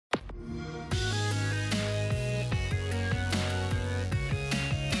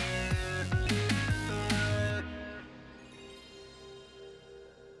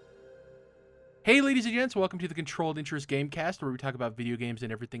Hey, ladies and gents, welcome to the Controlled Interest Gamecast, where we talk about video games and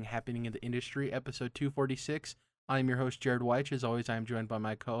everything happening in the industry, episode 246. I'm your host, Jared White. As always, I'm joined by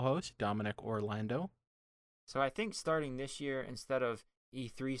my co-host, Dominic Orlando. So I think starting this year, instead of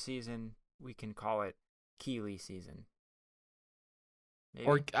E3 season, we can call it Keighley season. Maybe?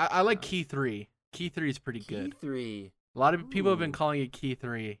 Or I like Key 3. Key 3 is pretty Key good. 3. A lot of people have been Ooh. calling it Key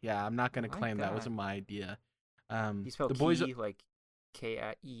 3. Yeah, I'm not going to I like claim that that. wasn't my idea. You spell the boys, key like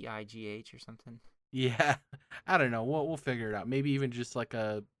K-E-I-G-H or something? yeah, I don't know. We'll figure it out. Maybe even just like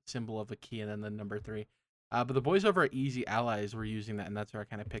a symbol of a key and then the number 3. But the boys over at Easy Allies were using that, and that's where I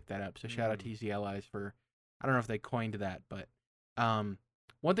kind of picked that up. So shout out to Easy Allies for, I don't know if they coined that, but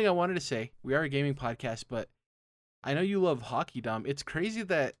one thing I wanted to say, we are a gaming podcast, but I know you love hockey, Dom. It's crazy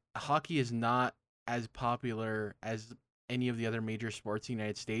that hockey is not as popular as any of the other major sports in the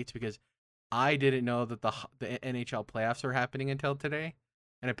United States, because I didn't know that the NHL playoffs are happening until today,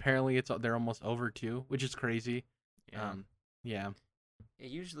 and apparently they're almost over too, which is crazy. Yeah. Yeah.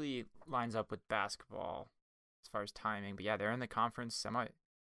 It usually lines up with basketball as far as timing, but yeah, they're in the conference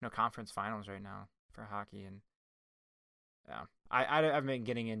conference finals right now for hockey, and yeah, I've been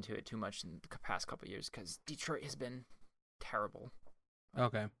getting into it too much in the past couple of years because Detroit has been terrible.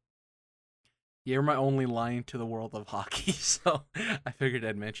 Okay. You're my only line to the world of hockey, so I figured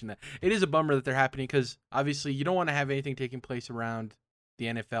I'd mention that. It is a bummer that they're happening because obviously you don't want to have anything taking place around the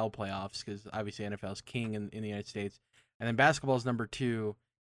NFL playoffs because obviously NFL is king in the United States, and then basketball is number 2,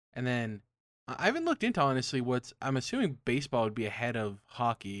 and then I haven't looked into honestly I'm assuming baseball would be ahead of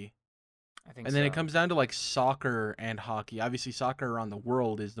hockey. I think And then it comes down to like soccer and hockey. Obviously, soccer around the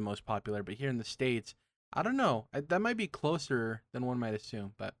world is the most popular, but here in the States, I don't know. That might be closer than one might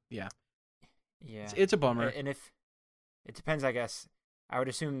assume, but yeah. Yeah. It's a bummer. And if it depends, I guess I would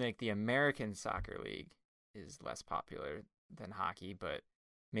assume like the American Soccer League is less popular than hockey, but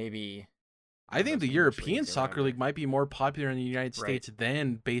maybe I think those the English European leagues or Soccer whatever. League might be more popular in the United Right. States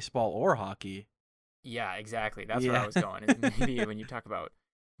than baseball or hockey. Yeah, exactly. That's where Yeah. I was going. Is maybe when you talk about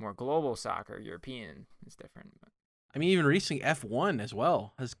more global soccer, European is different. But I mean, even recently F1 as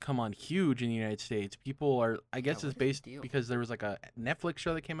well has come on huge in the United States. People are, I guess what it's is the based deal? because there was like a Netflix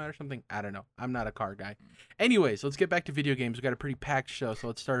show that came out or something. I don't know. I'm not a car guy. Mm. Anyways, let's get back to video games. We got a pretty packed show, so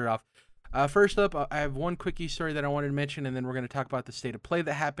let's start it off. First up, I have one quickie story that I wanted to mention, and then we're going to talk about the state of play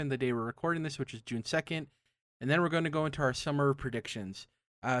that happened the day we're recording this, which is June 2nd. And then we're going to go into our summer predictions.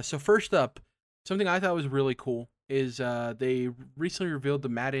 So first up, something I thought was really cool is they recently revealed the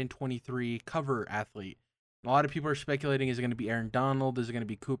Madden 23 cover athlete. A lot of people are speculating, is it going to be Aaron Donald? Is it going to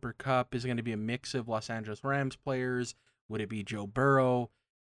be Cooper Kupp? Is it going to be a mix of Los Angeles Rams players? Would it be Joe Burrow?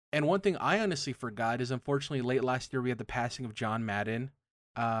 And one thing I honestly forgot is, unfortunately, late last year we had the passing of John Madden,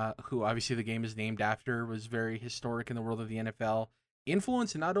 who obviously the game is named after, was very historic in the world of the NFL.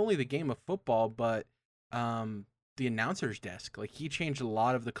 Influenced not only the game of football, but the announcer's desk. Like, he changed a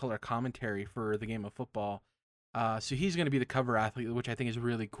lot of the color commentary for the game of football. So he's going to be the cover athlete, which I think is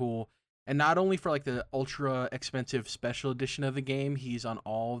really cool. And not only for like the ultra expensive special edition of the game, he's on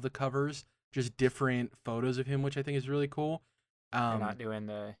all of the covers, just different photos of him, which I think is really cool. They're not doing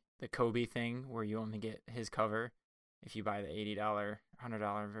the Kobe thing where you only get his cover if you buy the $80,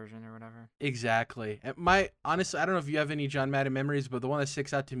 $100 version or whatever. Exactly. And honestly, I don't know if you have any John Madden memories, but the one that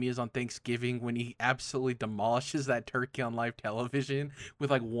sticks out to me is on Thanksgiving when he absolutely demolishes that turkey on live television with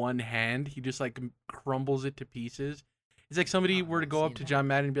like one hand. He just like crumbles it to pieces. It's like somebody were to go up to John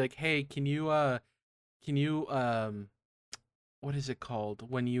Madden and be like, "Hey, can you what is it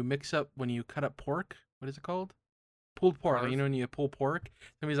called? When you cut up pork? What is it called? Pulled pork. Carve? You know, when you pull pork?"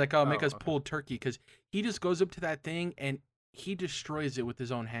 Somebody's like, "Oh, make us Okay. pulled turkey," because he just goes up to that thing and he destroys it with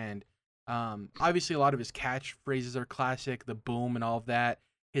his own hand. Obviously, a lot of his catchphrases are classic, the boom and all of that.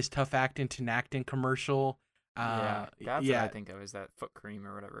 His tough acting to Nactin commercial. That's what Yeah, I think of is that foot cream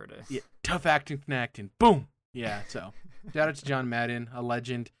or whatever it is. yeah, tough acting to Nactin. Boom. Yeah, so shout out to John Madden, a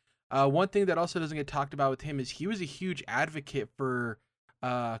legend. One thing that also doesn't get talked about with him is he was a huge advocate for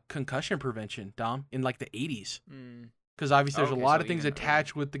concussion prevention, Dom, in like the 80s. Because obviously there's a lot of things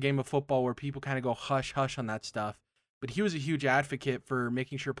attached with the game of football where people kind of go hush hush on that stuff. But he was a huge advocate for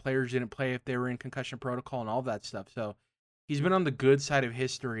making sure players didn't play if they were in concussion protocol and all that stuff. So he's been on the good side of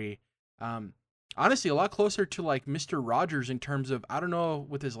history. Honestly, a lot closer to like Mr. Rogers in terms of, I don't know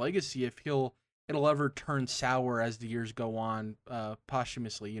with his legacy if it'll ever turn sour as the years go on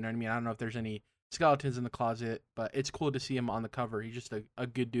posthumously. You know what I mean? I don't know if there's any skeletons in the closet, but it's cool to see him on the cover. He's just a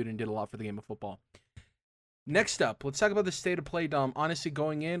good dude and did a lot for the game of football. Next up, let's talk about the state of play, Dom. Honestly,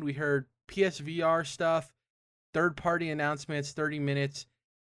 going in, we heard PSVR stuff, third-party announcements, 30 minutes.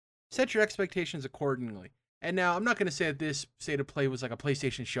 Set your expectations accordingly. And now, I'm not going to say that this state of play was like a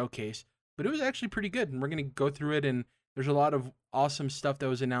PlayStation showcase, but it was actually pretty good. And we're gonna go through it, and there's a lot of awesome stuff that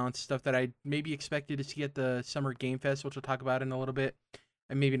was announced, stuff that I maybe expected to see at the Summer Game Fest, which we'll talk about in a little bit,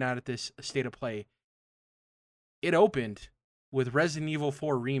 and maybe not at this State of Play. It opened with Resident Evil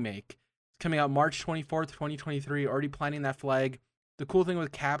 4 Remake. It's coming out March 24th, 2023, already planting that flag. The cool thing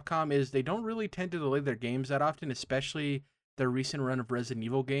with Capcom is they don't really tend to delay their games that often, especially their recent run of Resident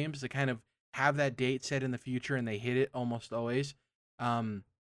Evil games. They kind of have that date set in the future, and they hit it almost always.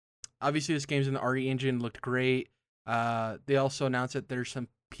 Obviously, this game's in the RE engine, looked great. They also announced that there's some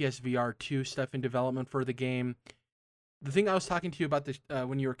PSVR 2 stuff in development for the game. The thing I was talking to you about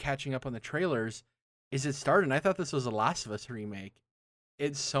when you were catching up on the trailers is it started, and I thought this was a Last of Us remake.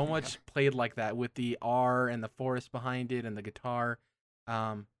 It's so much played like that with the R and the forest behind it and the guitar.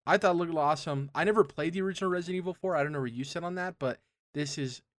 I thought it looked awesome. I never played the original Resident Evil 4. I don't know where you sit on that, but this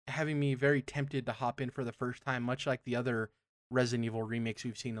is having me very tempted to hop in for the first time, much like the other Resident Evil remakes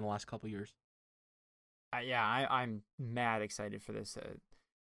we've seen in the last couple years. I'm mad excited for this.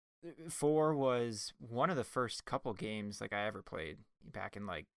 4 was one of the first couple games like I ever played back in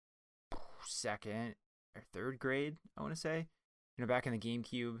like second or third grade, I want to say. Back in the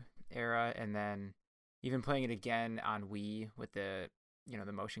GameCube era, and then even playing it again on Wii with the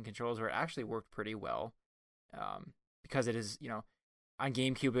the motion controls, where it actually worked pretty well. Because it is, on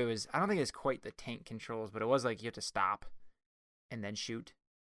GameCube it was, I don't think it's quite the tank controls, but it was like you have to stop and then shoot.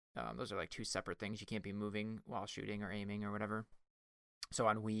 Those are like two separate things. You can't be moving while shooting or aiming or whatever. So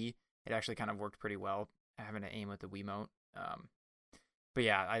on Wii, it actually kind of worked pretty well, having to aim with the Wiimote. But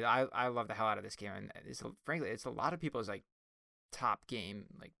yeah, I love the hell out of this game, and frankly, it's a lot of people's like top game,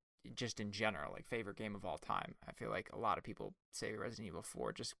 like just in general, like favorite game of all time. I feel like a lot of people say Resident Evil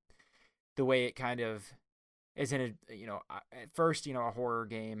 4, just the way it kind of is in at first, a horror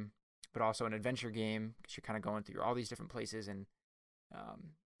game, but also an adventure game, because you're kind of going through all these different places and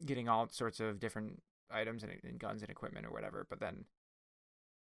getting all sorts of different items and guns and equipment or whatever. But then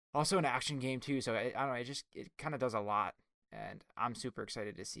also an action game too. So I don't know, it kind of does a lot, and I'm super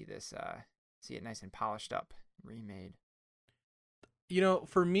excited to see this, see it nice and polished up, remade.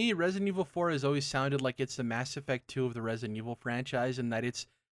 For me, Resident Evil 4 has always sounded like it's the Mass Effect 2 of the Resident Evil franchise, and that it's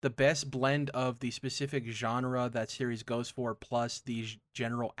the best blend of the specific genre that series goes for, plus the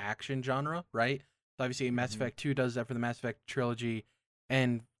general action genre, right? So obviously, Mass Effect 2 does that for the Mass Effect trilogy,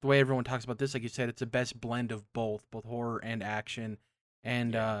 and the way everyone talks about this, like you said, it's the best blend of both horror and action,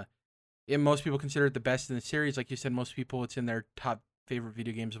 and most people consider it the best in the series. Like you said, most people, it's in their top favorite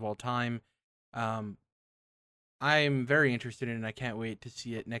video games of all time. I'm very interested in it, and I can't wait to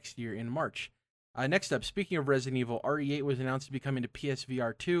see it next year in March. Next up, speaking of Resident Evil, RE8 was announced to be coming to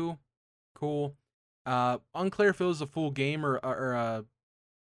PSVR 2. Cool. Unclear if it was a full game or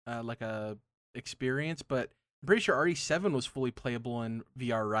like a experience, but I'm pretty sure RE7 was fully playable in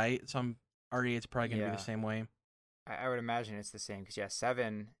VR, right? So RE8's probably going to be the same way. I would imagine it's the same, because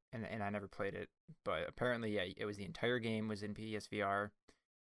 7, and I never played it, but apparently, it was the entire game was in PSVR.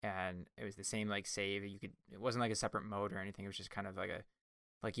 And it was the same like save. It wasn't like a separate mode or anything. It was just kind of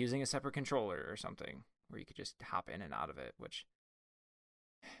like using a separate controller or something, where you could just hop in and out of it, which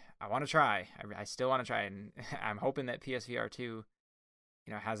I want to try. I still want to try, and I'm hoping that PSVR 2,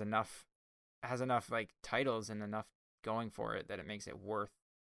 has enough like titles and enough going for it that it makes it worth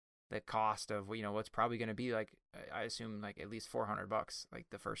the cost of what's probably going to be like, I assume, like at least $400, like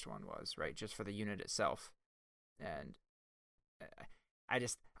the first one was, right, just for the unit itself. And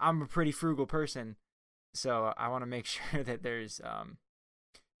I'm a pretty frugal person, so I want to make sure that there's,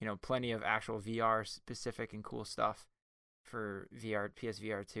 plenty of actual VR specific and cool stuff for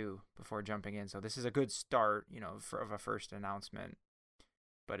PSVR 2 before jumping in. So this is a good start, of a first announcement,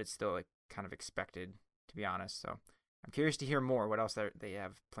 but it's still like kind of expected, to be honest. So I'm curious to hear more what else they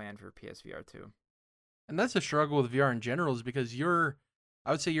have planned for PSVR 2. And that's a struggle with VR in general, is because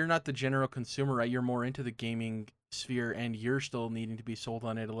I would say you're not the general consumer, right? You're more into the gaming sphere, and you're still needing to be sold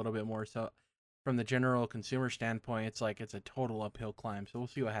on it a little bit more. So from the general consumer standpoint, it's a total uphill climb. So we'll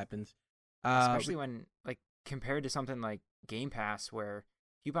see what happens. Especially when, like, compared to something like Game Pass, where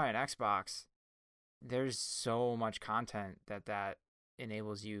if you buy an Xbox, there's so much content that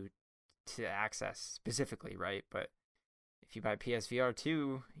enables you to access specifically, right? But if you buy PSVR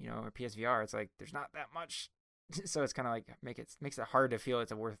 2, or PSVR, it's like there's not that much. So it's kind of like makes it hard to feel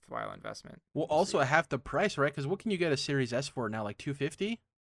it's a worthwhile investment. Well, also at half the price, right? Because what can you get a Series S for now? Like $250,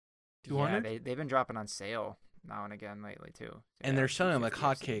 $200? Yeah, they've been dropping on sale now and again lately too. And they're selling like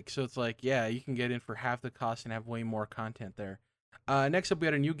hotcakes. So it's like, you can get in for half the cost and have way more content there. Next up, we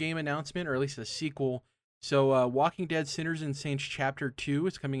had a new game announcement, or at least a sequel. So Walking Dead: Sinners and Saints Chapter 2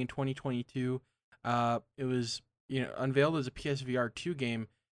 is coming in 2022. It was unveiled as a PSVR 2 game.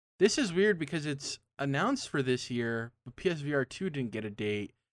 This is weird because it's announced for this year, but PSVR 2 didn't get a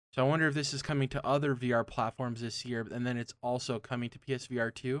date. So I wonder if this is coming to other VR platforms this year, and then it's also coming to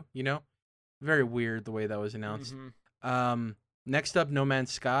PSVR 2, you know? Very weird the way that was announced. Next up, No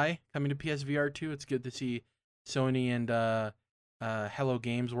Man's Sky coming to PSVR 2. It's good to see Sony and Hello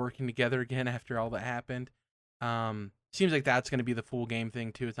Games working together again after all that happened. Seems like that's going to be the full game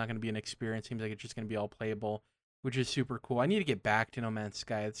thing too. It's not going to be an experience. Seems like it's just going to be all playable, which is super cool. I need to get back to No Man's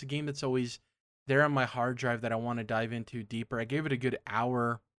Sky. It's a game that's always there on my hard drive that I want to dive into deeper. I gave it a good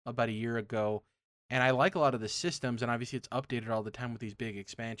hour about a year ago, and I like a lot of the systems, and obviously it's updated all the time with these big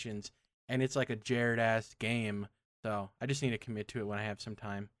expansions, and it's like a Jared-ass game, so I just need to commit to it when I have some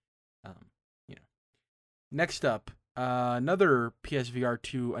time. You know. Next up, another PSVR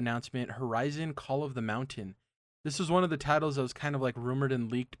 2 announcement, Horizon Call of the Mountain. This was one of the titles that was kind of like rumored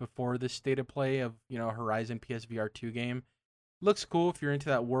and leaked before this state of play of, Horizon PSVR 2 game. Looks cool if you're into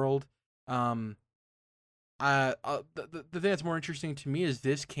that world. The thing that's more interesting to me is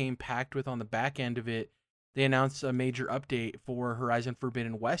this came packed with, on the back end of it, they announced a major update for Horizon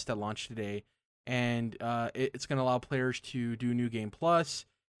Forbidden West that launched today, and it's going to allow players to do New Game Plus.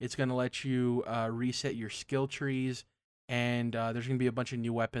 It's going to let you reset your skill trees, and there's going to be a bunch of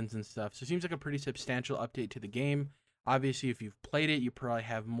new weapons and stuff. So it seems like a pretty substantial update to the game. Obviously, if you've played it, you probably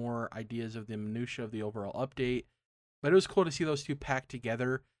have more ideas of the minutia of the overall update. But it was cool to see those two packed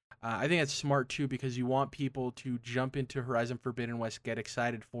together. I think it's smart too, because you want people to jump into Horizon Forbidden West, get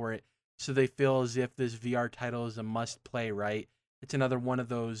excited for it, so they feel as if this VR title is a must play, right? It's another one of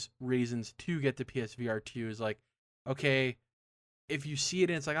those reasons to get the PSVR 2 is like, okay, if you see it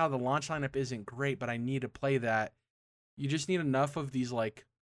and it's like, oh, the launch lineup isn't great, but I need to play that. You just need enough of these like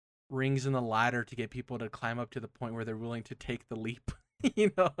rings in the ladder to get people to climb up to the point where they're willing to take the leap,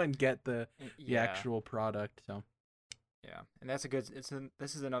 and get the actual product. So. Yeah, and that's a good.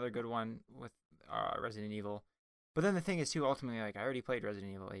 This is another good one with Resident Evil, but then the thing is too. Ultimately, like I already played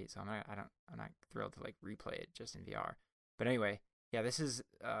Resident Evil 8, so I'm not thrilled to like replay it just in VR. But anyway, yeah, this is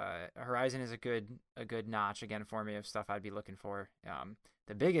Horizon is a good notch again for me of stuff I'd be looking for.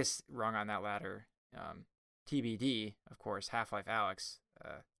 The biggest rung on that ladder, TBD, of course, Half-Life Alyx.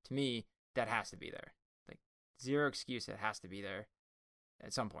 To me, that has to be there. Like zero excuse, it has to be there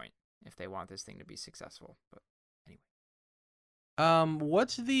at some point if they want this thing to be successful. But.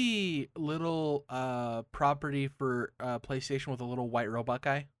 What's the little property for PlayStation with a little white robot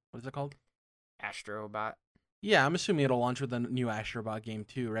guy? What is it called? Astrobot. Yeah, I'm assuming it'll launch with a new Astrobot game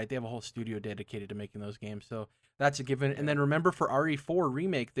too, right? They have a whole studio dedicated to making those games, so that's a given. Yeah. And then remember for RE4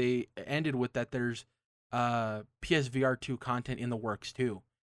 remake, they ended with that there's PSVR 2 content in the works too.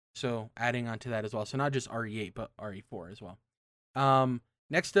 So adding on to that as well. So not just RE8, but RE4 as well.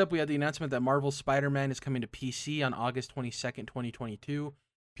 Next up, we had the announcement that Marvel's Spider-Man is coming to PC on August 22nd, 2022.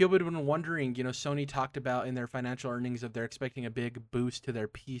 People have been wondering, Sony talked about in their financial earnings of they're expecting a big boost to their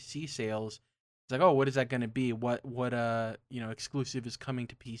PC sales. It's like, oh, what is that going to be? What exclusive is coming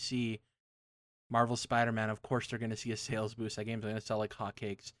to PC? Marvel's Spider-Man, of course they're going to see a sales boost. That game's going to sell like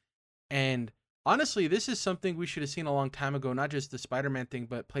hotcakes. And honestly, this is something we should have seen a long time ago, not just the Spider-Man thing,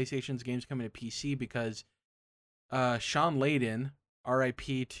 but PlayStation's games coming to PC, because Sean Layden,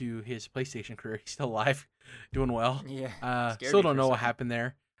 RIP to his PlayStation career. He's still alive, doing well. Yeah. Still don't know what happened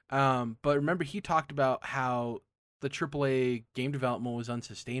there. But remember, he talked about how the AAA game development was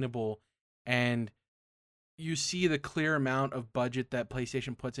unsustainable, and you see the clear amount of budget that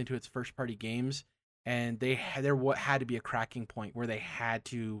PlayStation puts into its first-party games, and there had to be a cracking point where they had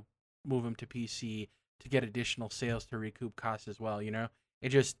to move them to PC to get additional sales to recoup costs as well. It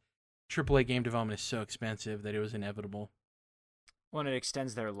just AAA game development is so expensive that it was inevitable. Well, and it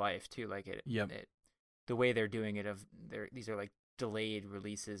extends their life too. Like the way they're doing it, these are like delayed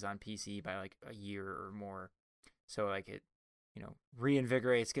releases on PC by like a year or more. So like it,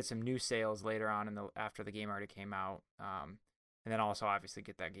 reinvigorates, get some new sales later on after the game already came out, and then also obviously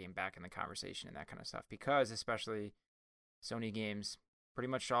get that game back in the conversation and that kind of stuff. Because especially Sony games, pretty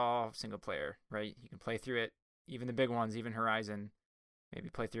much all single player, right? You can play through it, even the big ones, even Horizon, maybe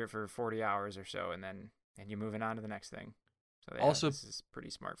play through it for 40 hours or so, and you're moving on to the next thing. So also, this is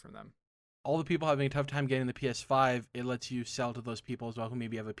pretty smart from them. All the people having a tough time getting the PS5, it lets you sell to those people as well who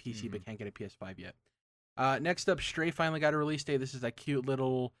maybe have a PC but can't get a PS5 yet. Next up, Stray finally got a release date. This is that cute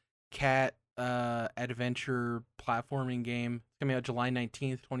little cat adventure platforming game. It's coming out July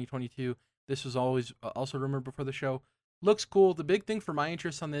 19th, 2022. This was always also rumored before the show. Looks cool. The big thing for my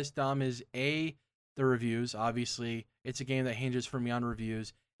interest on this, Dom, is A, the reviews. Obviously, it's a game that hinges for me on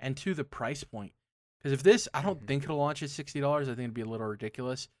reviews. And 2, the price point. Because if this, I don't think it'll launch at $60. I think it'd be a little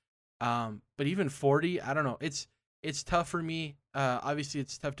ridiculous. But even $40, I don't know. It's it's tough for me. Obviously,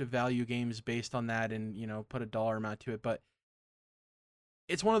 it's tough to value games based on that and put a dollar amount to it. But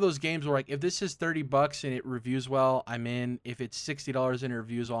it's one of those games where like if this is $30 and it reviews well, I'm in. If it's $60 and it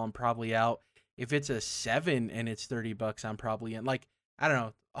reviews well, I'm probably out. If it's a 7 and it's $30, I'm probably in. Like I don't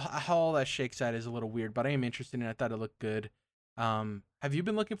know how all that shakes out is a little weird, but I am interested in it. I thought it looked good. Have you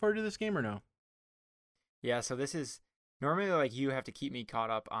been looking forward to this game or no? Yeah, so this is normally like you have to keep me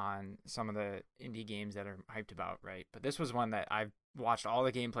caught up on some of the indie games that are hyped about, right? But this was one that I've watched all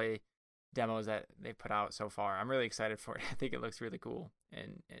the gameplay demos that they put out so far. I'm really excited for it. I think it looks really cool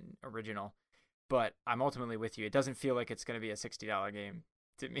and original. But I'm ultimately with you. It doesn't feel like it's going to be a $60 game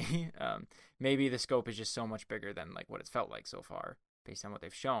to me. Maybe the scope is just so much bigger than like what it's felt like so far based on what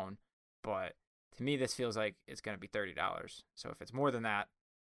they've shown. But to me, this feels like it's going to be $30. So if it's more than that,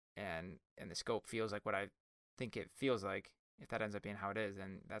 and the scope feels like what I think it feels like, if that ends up being how it is,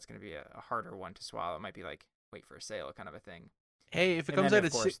 then that's going to be a harder one to swallow. It might be like wait for a sale kind of a thing. Hey, if it And comes then, out of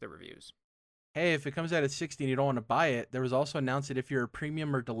at course, the reviews. Hey, if it comes out at 60 and you don't want to buy it, there was also announced that if you're a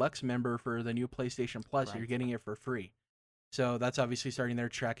premium or deluxe member for the new PlayStation Plus, Right. you're getting it for free. So that's obviously starting their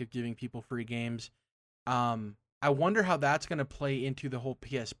track of giving people free games. I wonder how that's going to play into the whole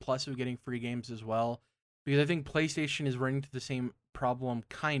PS Plus of getting free games as well, because I think PlayStation is running into the same problem,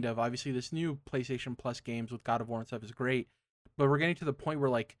 kind of. Obviously, this new PlayStation Plus games with God of War and stuff is great, but we're getting to the point where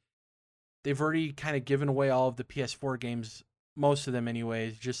like they've already kind of given away all of the PS4 games, most of them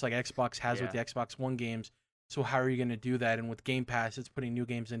anyways, just like Xbox has with the Yeah. Xbox One games. So how are you going to do that? And with Game Pass, it's putting new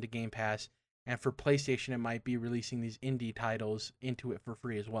games into Game Pass. And for PlayStation, it might be releasing these indie titles into it for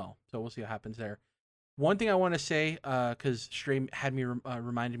free as well. So we'll see what happens there. One thing I want to say, because Stray had me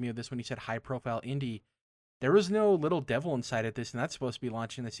reminded me of this when he said high profile indie, there was no Little Devil inside of this, and that's supposed to be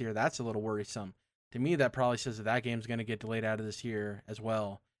launching this year. That's a little worrisome. To me, that probably says that game's going to get delayed out of this year as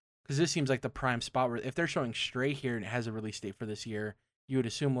well. Because this seems like the prime spot where if they're showing Stray here and it has a release date for this year, you would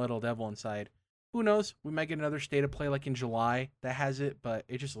assume Little Devil inside. Who knows? We might get another State of Play like in July that has it, but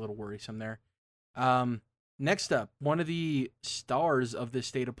it's just a little worrisome there. Next up, one of the stars of this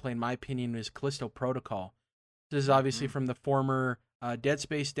State of Play, in my opinion, is Callisto Protocol. This is obviously from the former Dead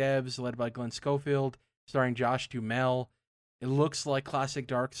Space devs, led by Glenn Schofield, starring Josh Duhamel. It looks like classic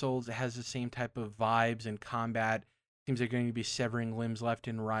Dark Souls. It has the same type of vibes and combat. Seems like you're going to be severing limbs left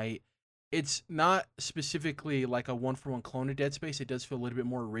and right. It's not specifically like a one-for-one clone of Dead Space. It does feel a little bit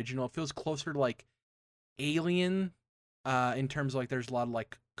more original. It feels closer to like Alien, in terms of like there's a lot of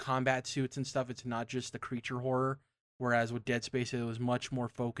like combat suits and stuff. It's not just the creature horror. Whereas with Dead Space, it was much more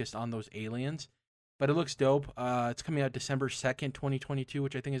focused on those aliens. But it looks dope. It's coming out December 2nd, 2022,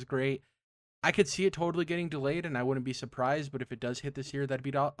 which I think is great. I could see it totally getting delayed, and I wouldn't be surprised. But if it does hit this year, that'd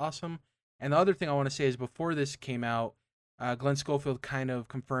be awesome. And the other thing I want to say is before this came out, Glenn Schofield kind of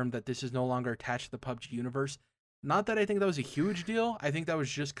confirmed that this is no longer attached to the PUBG universe. Not that I think that was a huge deal. I think that was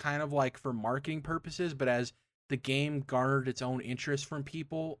just kind of like for marketing purposes. But as the game garnered its own interest from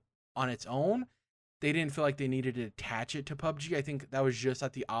people on its own, they didn't feel like they needed to attach it to PUBG. I think that was just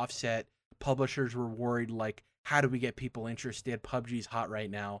at the offset. Publishers were worried, like, how do we get people interested? PUBG's hot right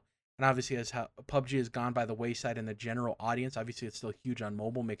now. And obviously, as how PUBG has gone by the wayside in the general audience, obviously it's still huge on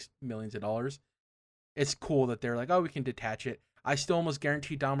mobile, makes millions of dollars. It's cool that they're like, oh, we can detach it. I still almost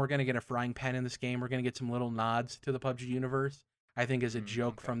guarantee, Dom, we're going to get a frying pan in this game. We're going to get some little nods to the PUBG universe, I think, as a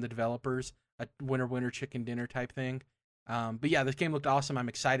joke from the developers, a winner, chicken dinner type thing. But yeah, this game looked awesome. I'm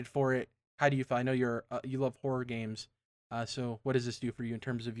excited for it. How do you feel? I know you love horror games. So what does this do for you in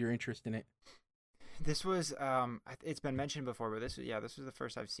terms of your interest in it? This was it's been mentioned before, but this was the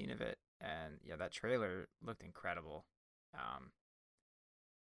first I've seen of it, and yeah, that trailer looked incredible.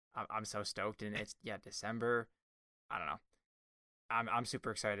 I'm so stoked, and it's December. I don't know. I'm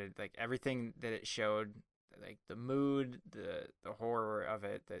super excited. Like everything that it showed, like the mood, the horror of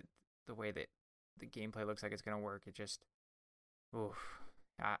it, the way that the gameplay looks like it's gonna work. It just,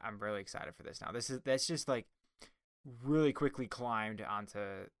 I'm really excited for this now. That's just like really quickly climbed onto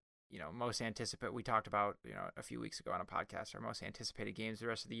most anticipated. We talked about a few weeks ago on a podcast our most anticipated games the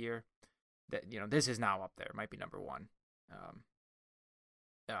rest of the year. That this is now up there. It might be number one.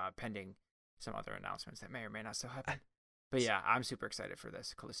 Pending some other announcements that may or may not still happen. But yeah, I'm super excited for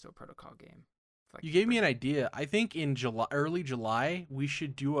this Callisto Protocol game. Like, you gave me an idea. I think in early July, we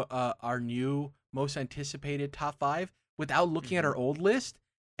should do our new most anticipated top 5 without looking at our old list,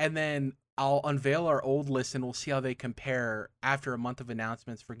 and then I'll unveil our old list and we'll see how they compare after a month of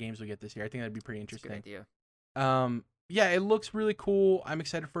announcements for games we get this year. I think that'd be pretty interesting. That's a good idea. Yeah, it looks really cool. I'm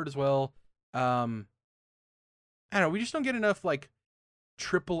excited for it as well. I don't know. We just don't get enough like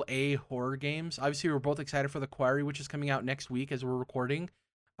AAA horror games. Obviously, we're both excited for The Quarry, which is coming out next week as we're recording.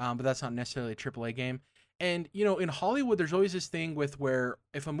 But that's not necessarily a AAA game. And in Hollywood, there's always this thing with where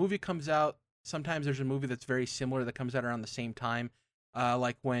if a movie comes out, sometimes there's a movie that's very similar that comes out around the same time.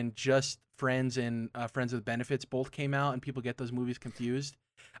 Like when Just Friends and Friends with Benefits both came out, and people get those movies confused.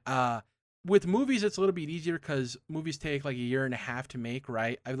 With movies, it's a little bit easier because movies take like a year and a half to make,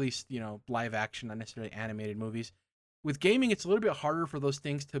 right? At least live action, not necessarily animated movies. With gaming, it's a little bit harder for those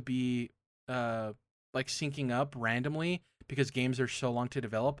things to be like syncing up randomly because games are so long to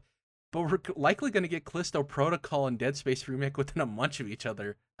develop. But we're likely going to get Callisto Protocol and Dead Space remake within a month of each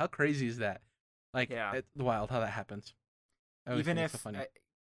other. How crazy is that? Like, Yeah. it's wild how that happens. Even if,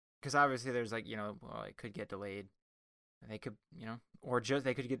 because obviously there's like, well, it could get delayed. They could, or just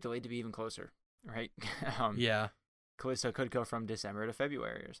they could get delayed to be even closer, right? Yeah. Callisto could go from December to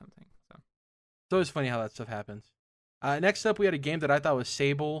February or something. So it's always funny how that stuff happens. Next up, we had a game that I thought was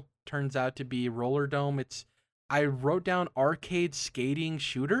Sable. Turns out to be Roller Dome. I wrote down arcade skating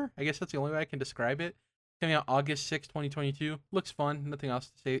shooter. I guess that's the only way I can describe it. Coming out August 6, 2022. Looks fun. Nothing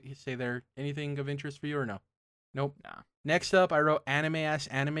else to say there. Anything of interest for you or no? Nope. Nah. Next up, I wrote anime-ass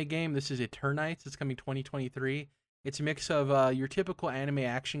anime game. This is Eternights. It's coming 2023. It's a mix of your typical anime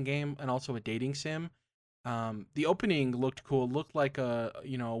action game and also a dating sim. The opening looked cool. It looked like a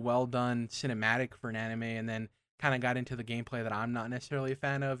well done cinematic for an anime, and then kind of got into the gameplay that I'm not necessarily a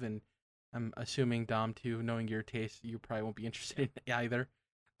fan of, and I'm assuming Dom too, knowing your taste, you probably won't be interested in either.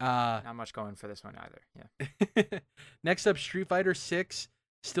 Not much going for this one either. Yeah. Next up, Street Fighter 6.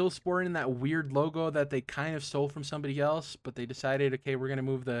 Still sporting that weird logo that they kind of stole from somebody else, but they decided, okay, we're going to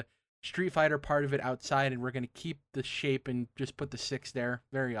move the Street Fighter part of it outside, and we're going to keep the shape and just put the 6 there.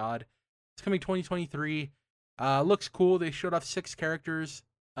 Very odd. It's coming 2023. Looks cool. They showed off 6 characters.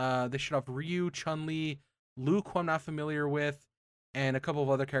 They showed off Ryu, Chun-Li, Luke, who I'm not familiar with, and a couple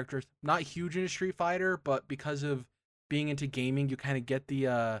of other characters. Not huge into Street Fighter, but because of being into gaming, you kind of get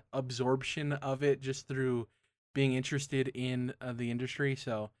the absorption of it just through being interested in the industry.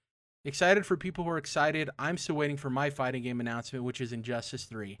 So excited for people who are excited. I'm still waiting for my fighting game announcement, which is Injustice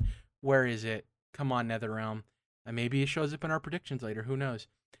 3. Where is it? Come on, NetherRealm. Maybe it shows up in our predictions later. Who knows?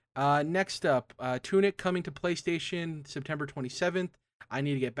 Next up, Tunic coming to PlayStation September 27th. I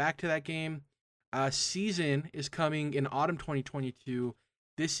need to get back to that game. Season is coming in autumn 2022.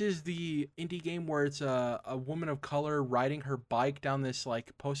 This is the indie game where it's a woman of color riding her bike down this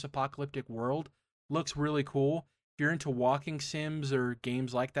like post-apocalyptic world. Looks really cool. If you're into walking sims or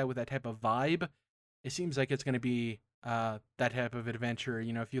games like that with that type of vibe, it seems like it's going to be that type of adventure.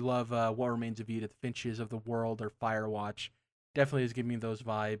 If you love What Remains of Edith Finch's of the World or Firewatch, definitely is giving me those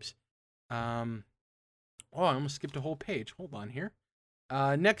vibes. I almost skipped a whole page. Hold on here.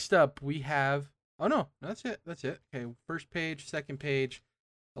 Next up, we have... Oh, no. That's it. Okay, first page, second page.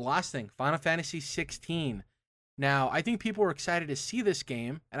 The last thing, Final Fantasy 16. Now, I think people were excited to see this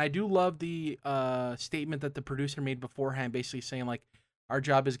game, and I do love the statement that the producer made beforehand, basically saying, like, our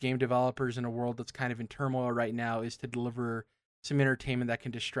job as game developers in a world that's kind of in turmoil right now is to deliver some entertainment that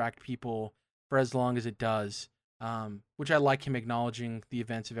can distract people for as long as it does, which I like him acknowledging the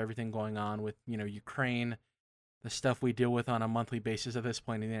events of everything going on with, Ukraine, the stuff we deal with on a monthly basis at this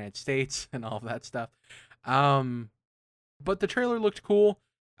point in the United States and all of that stuff. But the trailer looked cool.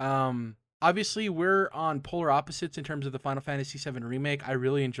 Obviously, we're on polar opposites in terms of the Final Fantasy VII Remake. I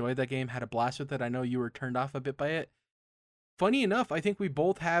really enjoyed that game, had a blast with it. I know you were turned off a bit by it. Funny enough, I think we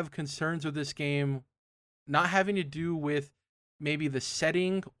both have concerns with this game not having to do with maybe the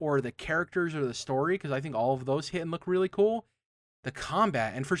setting or the characters or the story, because I think all of those hit and look really cool. The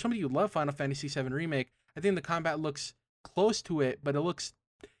combat, and for somebody who loved Final Fantasy VII Remake, I think the combat looks close to it, but it looks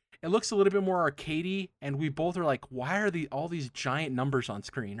a little bit more arcadey, and we both are like, why are all these giant numbers on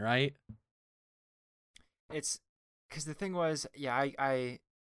screen, right? It's because the thing was, yeah, I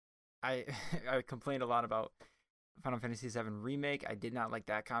complained a lot about Final Fantasy VII Remake. I did not like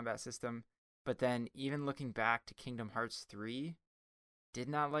that combat system, but then even looking back to Kingdom Hearts 3, did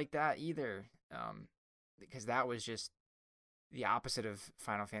not like that either, because that was just the opposite of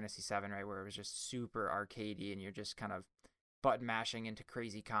Final Fantasy VII, right, where it was just super arcadey and you're just kind of button mashing into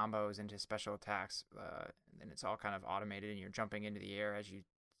crazy combos, into special attacks, and it's all kind of automated, and you're jumping into the air as you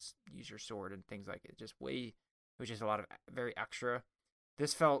use your sword and things like it. It was just a lot of very extra.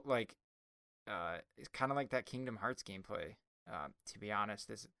 This felt like it's kind of like that Kingdom Hearts gameplay. To be honest,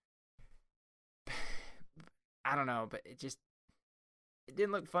 I don't know, but it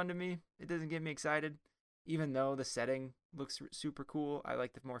didn't look fun to me. It doesn't get me excited, even though the setting looks super cool. I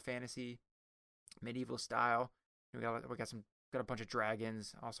like the more fantasy, medieval style. We got a bunch of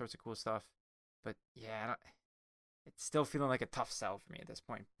dragons, all sorts of cool stuff. But yeah, it's still feeling like a tough sell for me at this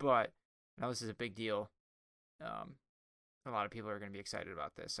point. But I know this is a big deal. A lot of people are going to be excited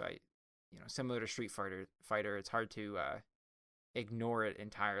about this. So similar to Street Fighter, it's hard to ignore it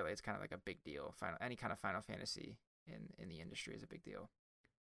entirely. It's kind of like a big deal. Any kind of Final Fantasy in the industry is a big deal.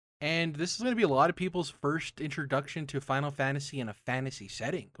 And this is going to be a lot of people's first introduction to Final Fantasy in a fantasy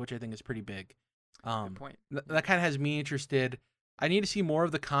setting, which I think is pretty big. Good point. That kind of has me interested. I need to see more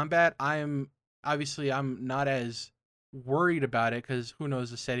of the combat. I'm not as worried about it because who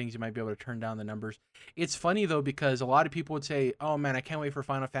knows the settings, you might be able to turn down the numbers. It's funny though because a lot of people would say, "Oh man, I can't wait for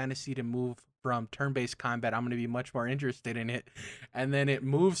Final Fantasy to move from turn-based combat. I'm going to be much more interested in it." And then it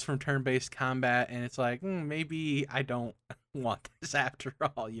moves from turn-based combat, and it's like, maybe I don't want this after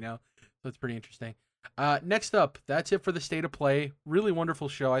all, So it's pretty interesting. Next up, that's it for the State of Play. Really wonderful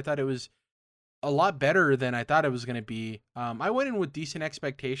show. I thought it was a lot better than I thought it was going to be. I went in with decent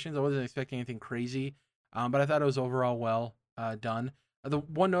expectations. I wasn't expecting anything crazy, but I thought it was overall well done. The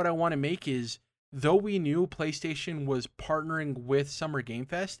one note I want to make is, though we knew PlayStation was partnering with Summer Game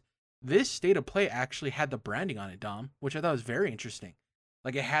Fest, this State of Play actually had the branding on it, Dom, which I thought was very interesting.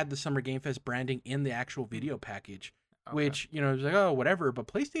 Like, it had the Summer Game Fest branding in the actual video package, which, it was like, oh, whatever. But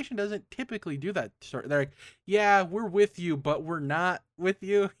PlayStation doesn't typically do that. They're like, yeah, we're with you, but we're not with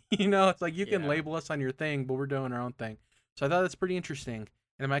you. It's like, you can label us on your thing, but we're doing our own thing. So I thought that's pretty interesting,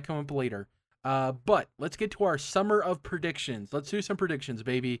 and it might come up later. But let's get to our summer of predictions. Let's do some predictions,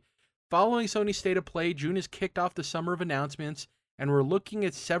 baby. Following Sony's State of Play, June has kicked off the summer of announcements, and we're looking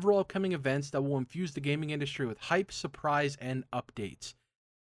at several upcoming events that will infuse the gaming industry with hype, surprise, and updates.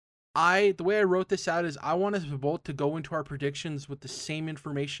 The way I wrote this out is I want us both to go into our predictions with the same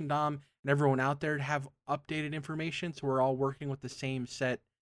information, Dom, and everyone out there to have updated information, so we're all working with the same set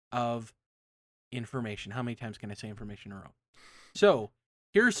of information. How many times can I say information in a row? So,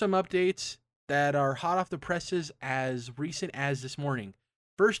 here are some updates that are hot off the presses as recent as this morning.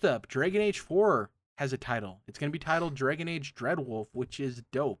 First up, Dragon Age 4 has a title. It's going to be titled Dragon Age Dreadwolf, which is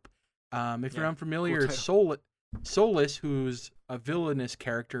dope. If you're unfamiliar, cool Solus, who's a villainous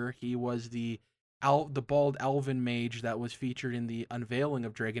character, he was the bald elven mage that was featured in the unveiling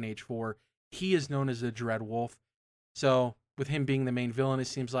of Dragon Age 4. He is known as the Dreadwolf. So, with him being the main villain, it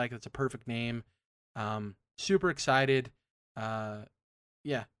seems like that's a perfect name. Super excited. I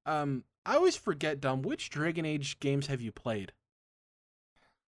always forget, Dom, which Dragon Age games have you played?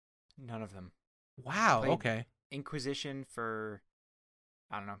 None of them. Wow, okay. Inquisition for,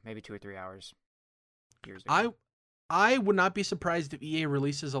 I don't know, maybe 2 or 3 hours. Years ago. I would not be surprised if EA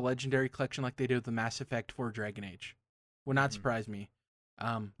releases a legendary collection like they did with the Mass Effect for Dragon Age. Would not surprise me.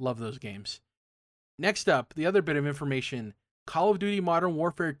 Love those games. Next up, the other bit of information. Call of Duty Modern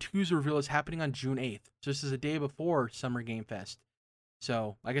Warfare 2's reveal is happening on June 8th. So this is a day before Summer Game Fest.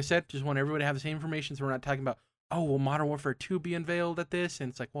 So, like I said, just want everybody to have the same information so we're not talking about, oh, will Modern Warfare 2 be unveiled at this? And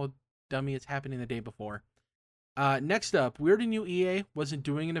it's like, well, dummy, it's happening the day before. Next up, we already knew EA wasn't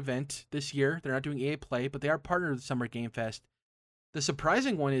doing an event this year. They're not doing EA Play, but they are partnered with Summer Game Fest. The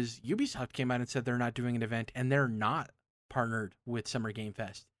surprising one is Ubisoft came out and said they're not doing an event, and they're not partnered with Summer Game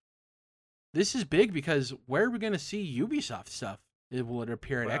Fest. This is big because where are we going to see Ubisoft stuff? Will it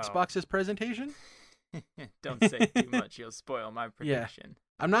appear at Xbox's presentation? Don't say too much. You'll spoil my prediction.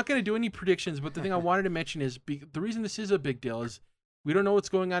 Yeah. I'm not going to do any predictions, but the thing I wanted to mention is the reason this is a big deal is we don't know what's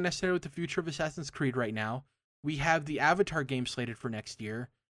going on necessarily with the future of Assassin's Creed right now. We have the Avatar game slated for next year.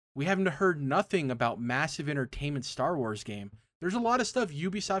 We haven't heard nothing about massive entertainment Star Wars game. There's a lot of stuff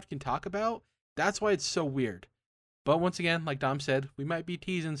Ubisoft can talk about. That's why it's so weird. But once again, like Dom said, we might be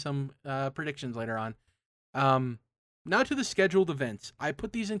teasing some predictions later on. Now to the scheduled events. I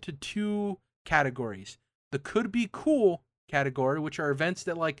put these into 2 categories. The could be cool category, which are events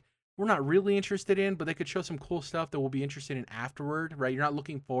that like we're not really interested in, but they could show some cool stuff that we'll be interested in afterward, right? You're not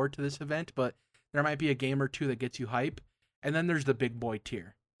looking forward to this event, but there might be a game or 2 that gets you hype. And then there's the big boy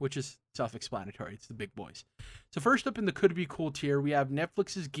tier, which is self-explanatory. It's the big boys. So first up in the could be cool tier, we have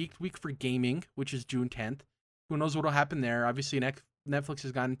Netflix's Geek Week for Gaming, which is June 10th. Who knows what will happen there? Obviously, Netflix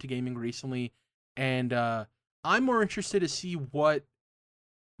has gotten into gaming recently, and I'm more interested to see what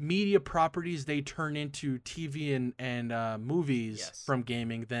media properties they turn into TV and movies from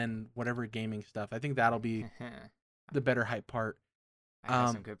gaming than whatever gaming stuff. I think that'll be the better hype part. I have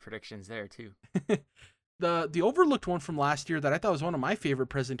some good predictions there too. The overlooked one from last year that I thought was one of my favorite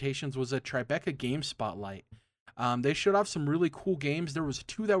presentations was a Tribeca Game Spotlight. They showed off some really cool games. There was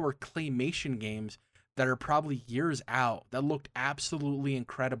 2 that were claymation games that are probably years out that looked absolutely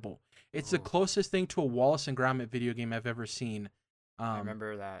incredible. It's the closest thing to a Wallace and Gromit video game I've ever seen. I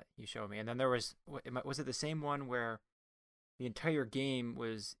remember that you showed me. And then there was it the same one where the entire game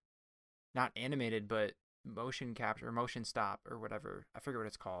was not animated, but motion capture or motion stop or whatever. I forget what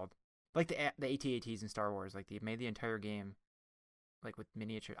it's called. Like the AT-ATs in Star Wars. Like they made the entire game like with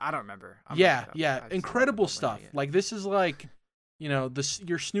miniature. I don't remember. Yeah, I yeah, just incredible don't stuff. like it. Like this is like,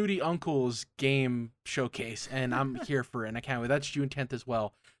 your snooty uncle's game showcase, and I'm here for it, and I can't wait. That's June 10th as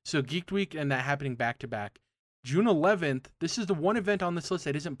well. So Geek Week and that happening back to back. June 11th, this is the one event on this list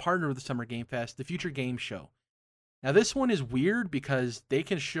that isn't partnered with the Summer Game Fest, the Future Game Show. Now this one is weird because they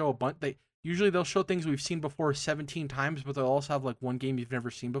can show a bunch. They'll show things we've seen before 17 times, but they'll also have like one game you've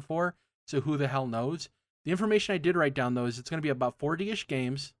never seen before. So who the hell knows? The information I did write down though is it's going to be about 40-ish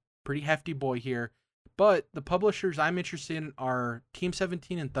games. Pretty hefty boy here. But the publishers I'm interested in are Team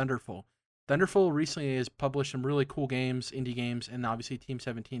 17 and Thunderful. Thunderful recently has published some really cool games, indie games, and obviously Team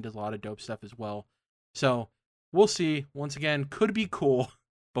 17 does a lot of dope stuff as well. So we'll see. Once again, could be cool,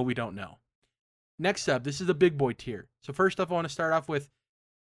 but we don't know. Next up, this is the big boy tier. So first up, I want to start off with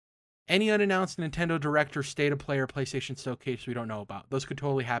any unannounced Nintendo Direct or State of Play or PlayStation Showcase we don't know about. Those could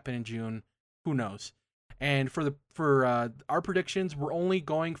totally happen in June. Who knows? And for our predictions, we're only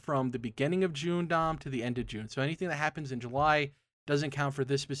going from the beginning of June, Dom, to the end of June. So anything that happens in July doesn't count for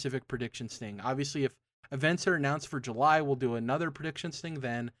this specific predictions thing. Obviously, if events are announced for July, we'll do another predictions thing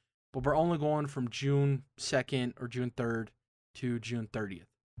then. But we're only going from June 2nd or June 3rd to June 30th.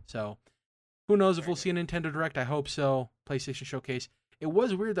 So who knows if we'll see a Nintendo Direct? I hope so. PlayStation Showcase. It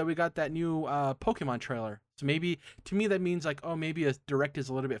was weird that we got that new Pokemon trailer. So maybe, to me, that means like, oh, maybe a Direct is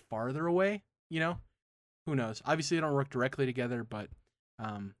a little bit farther away, Who knows? Obviously, they don't work directly together, but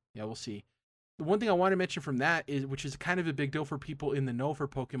yeah, we'll see. The one thing I want to mention from that is, which is kind of a big deal for people in the know for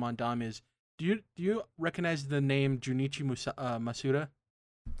Pokemon, Dom, is do you recognize the name Junichi Masuda?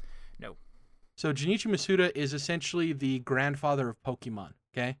 No. So Junichi Masuda is essentially the grandfather of Pokemon.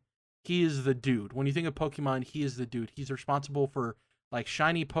 Okay, he is the dude. When you think of Pokemon, he is the dude. He's responsible for like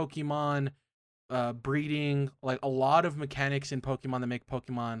shiny Pokemon, breeding, like a lot of mechanics in Pokemon that make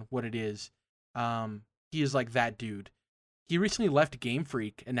Pokemon what it is. He is like that dude. He recently left Game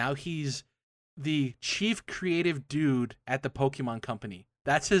Freak, and now he's the chief creative dude at the Pokemon Company.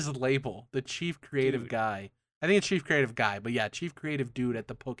 That's his label, the chief creative guy. I think it's chief creative guy, but yeah, chief creative dude at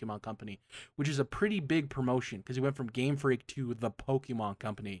the Pokemon Company, which is a pretty big promotion because he went from Game Freak to the Pokemon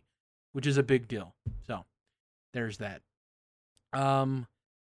Company, which is a big deal. So there's that.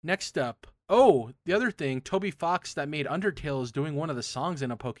 Next up, the other thing, Toby Fox that made Undertale is doing one of the songs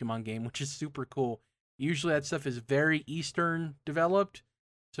in a Pokemon game, which is super cool. Usually that stuff is very Eastern developed,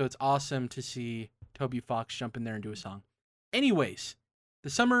 so it's awesome to see Toby Fox jump in there and do a song. Anyways, the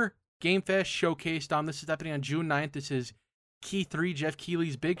Summer Game Fest Showcase, Dom, this is happening on June 9th. This is Key 3, Jeff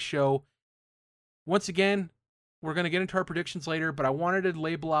Keighley's big show. Once again, we're going to get into our predictions later, but I wanted to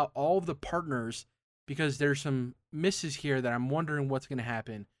label out all of the partners because there's some misses here that I'm wondering what's going to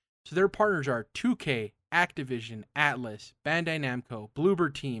happen. So their partners are 2K, Activision, Atlas, Bandai Namco,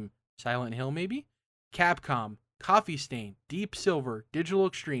 Bloober Team, Silent Hill maybe, Capcom, Coffee Stain, Deep Silver, Digital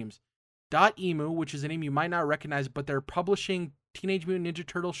Extremes, Dotemu, which is a name you might not recognize, but they're publishing Teenage Mutant Ninja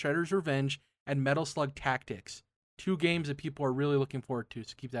Turtles Shredder's Revenge and Metal Slug Tactics. 2 games that people are really looking forward to,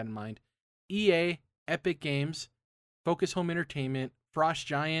 so keep that in mind. EA, Epic Games, Focus Home Entertainment, Frost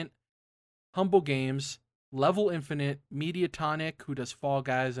Giant, Humble Games, Level Infinite, Mediatonic, who does Fall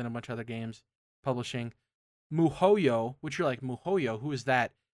Guys and a bunch of other games, publishing. MuHoYo, which you're like, MuHoYo, who is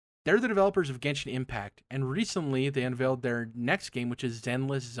that? They're the developers of Genshin Impact, and recently they unveiled their next game, which is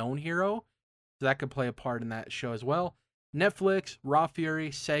Zenless Zone Hero, so that could play a part in that show as well. Netflix, Raw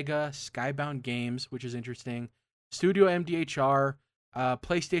Fury, Sega, Skybound Games, which is interesting, Studio MDHR,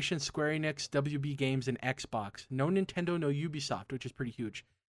 PlayStation, Square Enix, WB Games, and Xbox. No Nintendo, no Ubisoft, which is pretty huge.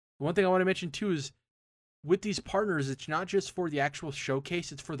 One thing I want to mention too is with these partners, it's not just for the actual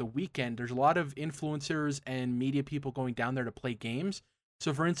showcase, it's for the weekend. There's a lot of influencers and media people going down there to play games.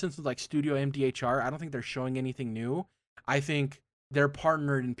 So for instance, with like Studio MDHR, I don't think they're showing anything new. I think they're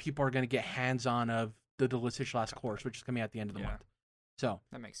partnered and people are going to get hands-on of the Delicious Last Course, which is coming out at the end of the month. So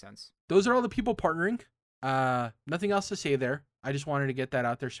that makes sense. Those are all the people partnering. Nothing else to say there. I just wanted to get that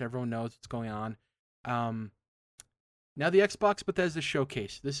out there so everyone knows what's going on. Now the Xbox Bethesda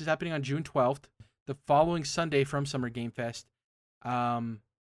Showcase. This is happening on June 12th, the following Sunday from Summer Game Fest.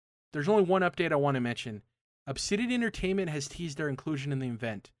 There's only one update I want to mention. Obsidian Entertainment has teased their inclusion in the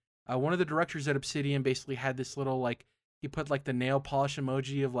event. One of the directors at Obsidian basically had this little, like, he put like the nail polish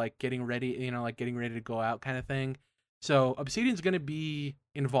emoji of like getting ready, like getting ready to go out kind of thing. So Obsidian's going to be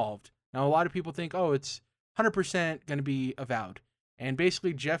involved. Now, a lot of people think, oh, it's 100% going to be Avowed. And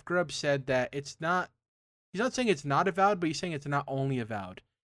basically Jeff Grubb said that he's not saying it's not Avowed, but he's saying it's not only Avowed.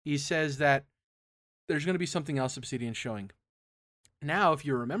 He says that there's going to be something else Obsidian showing. Now, if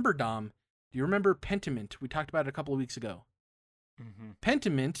you remember, Dom, do you remember Pentiment? We talked about it a couple of weeks ago. Mm-hmm.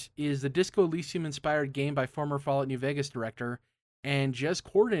 Pentiment is the Disco Elysium-inspired game by former Fallout New Vegas director, And Jez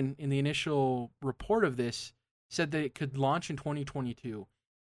Corden, in the initial report of this, said that it could launch in 2022.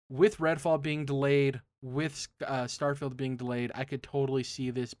 With Redfall being delayed, with Starfield being delayed, I could totally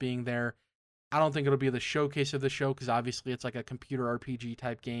see this being there. I don't think it'll be the showcase of the show because obviously it's like a computer RPG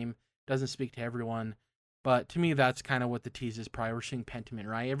type game. Doesn't speak to everyone. But to me, that's kind of what the tease is. Probably we're seeing Pentiment,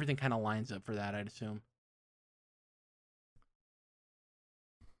 right? Everything kind of lines up for that, I'd assume.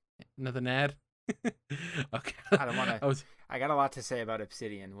 Nothing to add? Okay. I don't want to. I got a lot to say about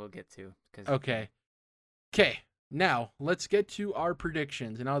Obsidian. We'll get to. Okay. Now let's get to our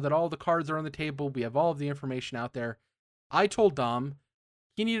predictions. And now that all the cards are on the table, we have all of the information out there. I told Dom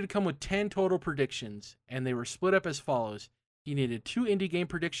he needed to come with 10 total predictions, and they were split up as follows. He needed 2 indie game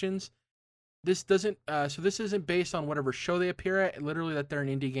predictions. This isn't based on whatever show they appear at. Literally, that they're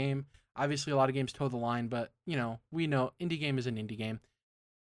an indie game. Obviously, a lot of games toe the line, but we know indie game is an indie game.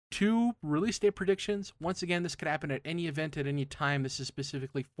 2 release date predictions. Once again, this could happen at any event at any time. This is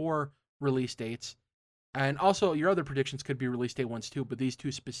specifically for release dates. And also, your other predictions could be release date ones too, but these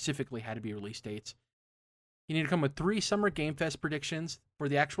 2 specifically had to be release dates. You need to come with 3 Summer Game Fest predictions for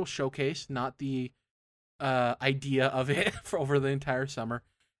the actual showcase, not the idea of it for over the entire summer.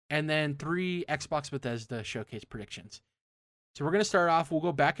 And then 3 Xbox Bethesda showcase predictions. So we're going to start off. We'll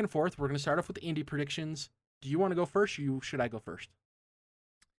go back and forth. We're going to start off with the indie predictions. Do you want to go first, or should I go first?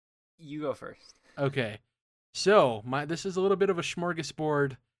 You go first. Okay. So this is a little bit of a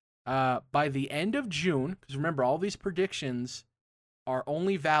smorgasbord. By the end of June, because remember, all these predictions are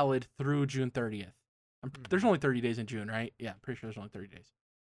only valid through June 30th. There's only 30 days in June, right? Yeah, I'm pretty sure there's only 30 days.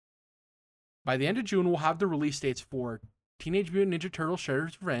 By the end of June, we'll have the release dates for Teenage Mutant Ninja Turtles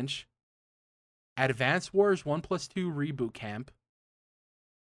Shredder's Revenge, Advance Wars 1+2 Reboot Camp,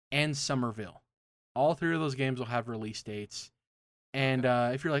 and Somerville. All 3 of those games will have release dates. And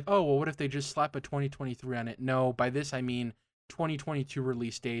if you're like, oh, well, what if they just slap a 2023 on it? No, by this I mean 2022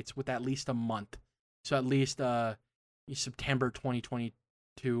 release dates with at least a month. So at least September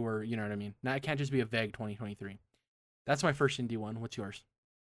 2022, or you know what I mean? Now, it can't just be a vague 2023. That's my first indie one. What's yours?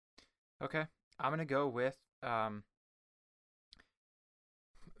 Okay. I'm going to go with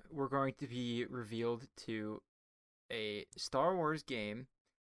we're going to be revealed to a Star Wars game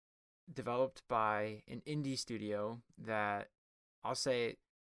developed by an indie studio that I'll say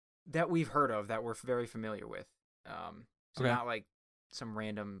that we've heard of, that we're very familiar with. So not like some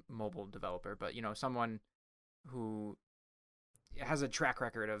random mobile developer, but someone who has a track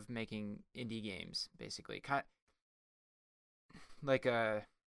record of making indie games, basically. Like I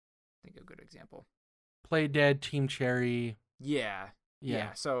think a good example. Play Dead, Team Cherry. Yeah.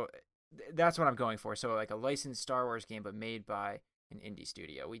 So that's what I'm going for. So like a licensed Star Wars game, but made by an indie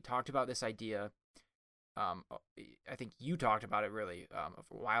studio. We talked about this idea. I think you talked about it really a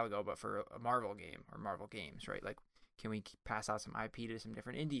while ago, but for a Marvel game or Marvel games, right? Like, can we pass out some IP to some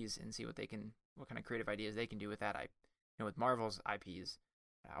different indies and see what kind of creative ideas they can do with that? With Marvel's IPs,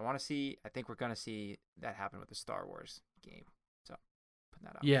 I think we're gonna see that happen with the Star Wars game. So, putting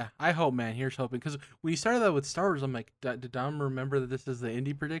that out. Yeah, I hope, man. Here's hoping, because when you started that with Star Wars, I'm like, did Dom remember that this is the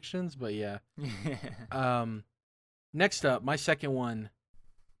indie predictions? But yeah. Next up, my second one.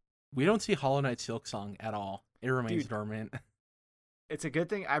 We don't see Hollow Knight Silksong at all. It remains dormant. It's a good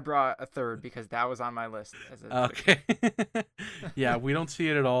thing I brought a third, because that was on my list. Okay. Yeah, we don't see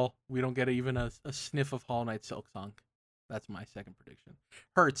it at all. We don't get even a sniff of Hollow Knight Silksong. That's my second prediction.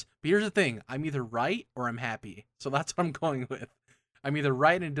 Hurts. But here's the thing. I'm either right or I'm happy. So that's what I'm going with. I'm either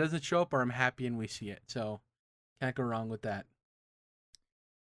right and it doesn't show up, or I'm happy and we see it. So can't go wrong with that.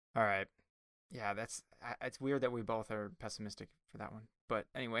 All right. Yeah, it's weird that we both are pessimistic for that one. But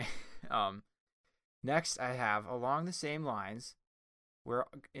anyway, next I have, along the same lines, where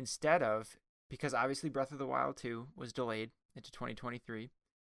instead of, because obviously Breath of the Wild 2 was delayed into 2023,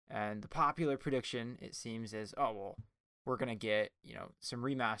 and the popular prediction, it seems, is, oh, well, we're going to get, some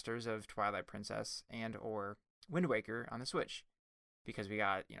remasters of Twilight Princess and or Wind Waker on the Switch, because we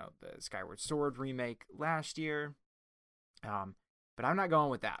got, the Skyward Sword remake last year. But I'm not going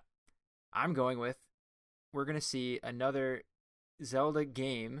with that. I'm going with, we're going to see another Zelda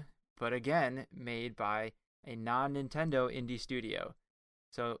game, but again, made by a non-Nintendo indie studio.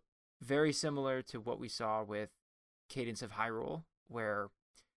 So very similar to what we saw with Cadence of Hyrule, where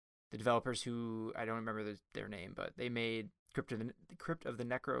the developers who, I don't remember their name, but they made Crypt of the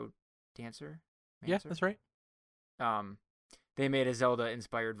Necro Dancer. Yeah, that's right. They made a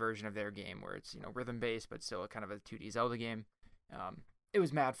Zelda-inspired version of their game where it's, rhythm-based, but still kind of a 2D Zelda game. It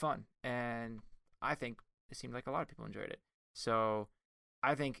was mad fun, and I think it seemed like a lot of people enjoyed it. So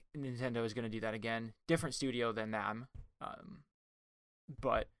I think Nintendo is going to do that again. Different studio than them,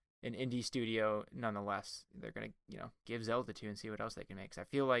 but an indie studio, nonetheless, they're gonna give Zelda to and see what else they can make. 'Cause I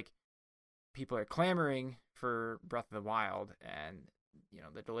feel like people are clamoring for Breath of the Wild, and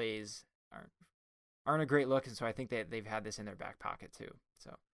the delays aren't a great look, and so I think they've had this in their back pocket too.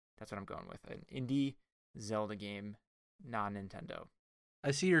 So that's what I'm going with, an indie Zelda game, non-Nintendo.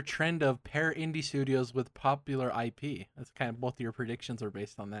 I see your trend of pair indie studios with popular IP. That's kind of both of your predictions are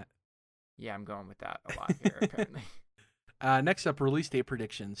based on that. Yeah, I'm going with that a lot here, apparently. Next up, release date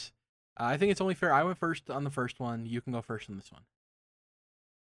predictions. I think it's only fair. I went first on the first one. You can go first on this one.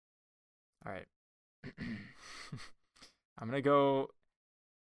 All right. I'm going to go.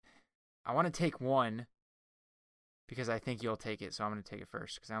 I want to take one because I think you'll take it. So I'm going to take it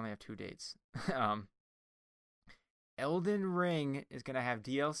first because I only have 2 dates. Elden Ring is going to have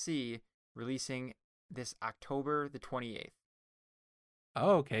DLC releasing this October the 28th.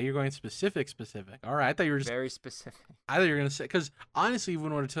 Oh, okay. You're going specific. All right. I thought you were just very specific. I thought you were going to say, because honestly,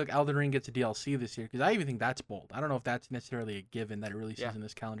 even when it took Elden Ring gets a DLC this year, because I even think that's bold. I don't know if that's necessarily a given that it releases in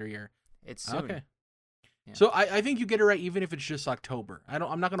this calendar year. It's soon. Okay. Yeah. So I think you get it right, even if it's just October.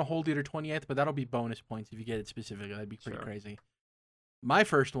 I'm not going to hold you to 20th, but that'll be bonus points if you get it specifically. That'd be pretty crazy. My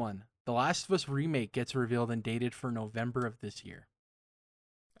first one, The Last of Us remake gets revealed and dated for November of this year.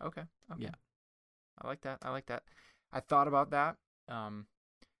 Okay. Yeah. I like that. I thought about that.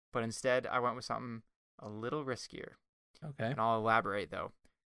 But instead I went with something a little riskier. Okay. And I'll elaborate though.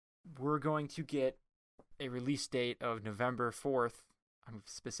 We're going to get a release date of November 4th. I'm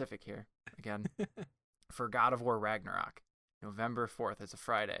specific here again for God of War Ragnarok. November 4th. It's a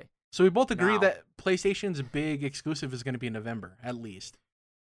Friday. So we both agree that PlayStation's big exclusive is going to be in November, at least.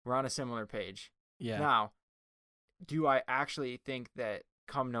 We're on a similar page. Yeah. Now, do I actually think that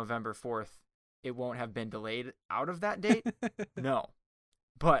come November 4th, it won't have been delayed out of that date? No.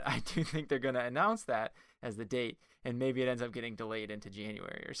 But I do think they're going to announce that as the date, and maybe it ends up getting delayed into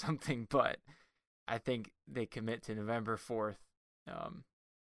January or something. But I think they commit to November 4th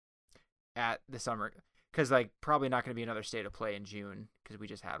at the summer, because probably not going to be another State of Play in June because we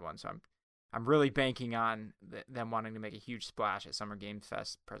just had one. So I'm really banking on them wanting to make a huge splash at Summer Game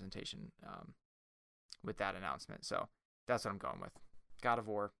Fest presentation with that announcement. So that's what I'm going with. God of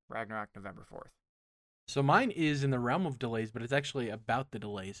War Ragnarok, November 4th. So mine is in the realm of delays, but it's actually about the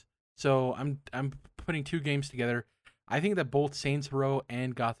delays. So I'm putting 2 games together. I think that both Saints Row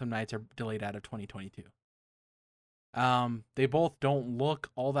and Gotham Knights are delayed out of 2022. They both don't look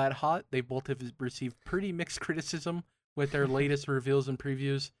all that hot. They both have received pretty mixed criticism with their latest reveals and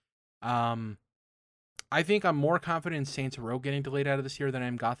previews. I think I'm more confident in Saints Row getting delayed out of this year than I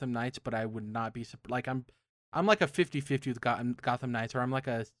am Gotham Knights, but I would not be I'm like a 50-50 with Gotham Knights, or I'm like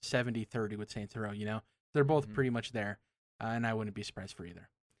a 70-30 with Saints Row, They're both pretty much there, and I wouldn't be surprised for either.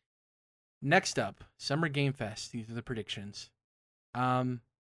 Next up, Summer Game Fest. These are the predictions.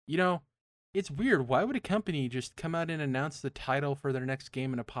 It's weird. Why would a company just come out and announce the title for their next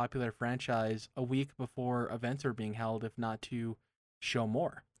game in a popular franchise a week before events are being held, if not to show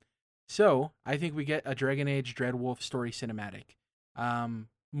more? So I think we get a Dragon Age Dreadwolf story cinematic.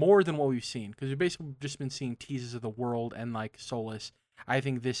 More than what we've seen, because we've basically just been seeing teases of the world and Solus. I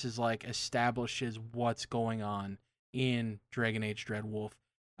think this is establishes what's going on in Dragon Age Dreadwolf.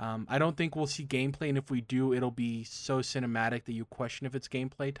 I don't think we'll see gameplay, and if we do, it'll be so cinematic that you question if it's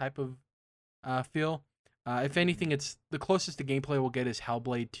gameplay type of feel. If anything, it's the closest to gameplay we'll get is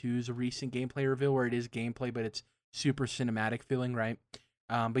Hellblade 2's recent gameplay reveal, where it is gameplay, but it's super cinematic feeling, right?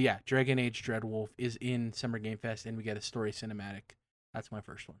 But yeah, Dragon Age Dreadwolf is in Summer Game Fest, and we get a story cinematic. That's my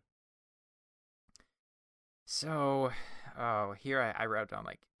first one. So, here I wrote down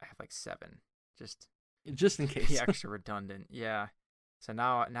I have 7, just in case. Be extra redundant. Yeah. So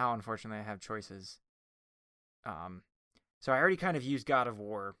now unfortunately I have choices. So I already kind of used God of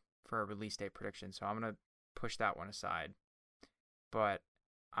War for a release date prediction, so I'm gonna push that one aside. But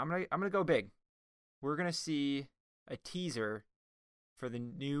I'm gonna go big. We're gonna see a teaser for the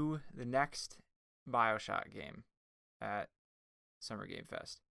next BioShock game at Summer Game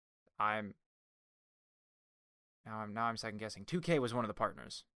Fest. I'm second guessing. 2K was one of the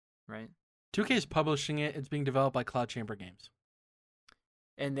partners, right? 2K is publishing it. It's being developed by Cloud Chamber Games.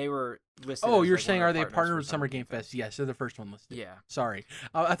 And they were listed. Oh, you're saying are they partnered with Summer Game Fest? Yes, they're the first one listed. Yeah. Sorry.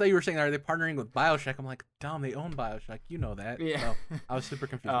 I thought you were saying are they partnering with BioShock? I'm like, damn, they own BioShock. You know that. Yeah. So I was super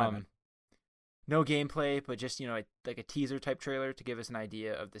confused by that. No gameplay, but just, a teaser type trailer to give us an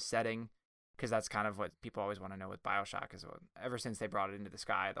idea of the setting, because that's kind of what people always want to know with BioShock. Is ever since they brought it into the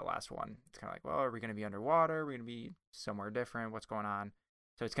sky, the last one, it's kind of well, are we going to be underwater? Are we going to be somewhere different? What's going on?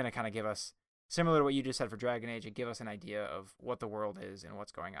 So it's going to kind of give us, similar to what you just said for Dragon Age, it give us an idea of what the world is and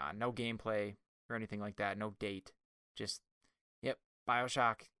what's going on. No gameplay or anything like that. No date. Just, yep,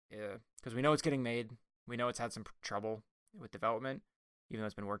 BioShock because we know it's getting made. We know it's had some trouble with development, even though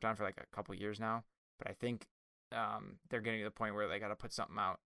it's been worked on for like a couple years now. But I think they're getting to the point where they got to put something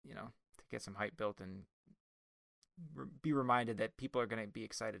out, to get some hype built and be reminded that people are going to be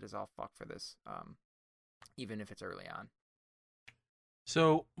excited as all fuck for this, even if it's early on.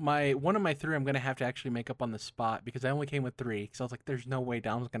 So one of my three I'm gonna have to actually make up on the spot because I only came with three because I was like, "There's no way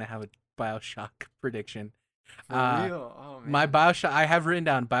Dom's gonna have a Bioshock prediction." For real? Oh man. My Bioshock I have written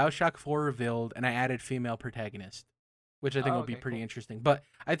down Bioshock 4 revealed, and I added female protagonist, which I think will be pretty interesting. But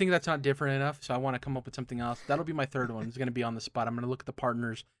I think that's not different enough, so I want to come up with something else. That'll be my third one. It's gonna be on the spot. I'm gonna look at the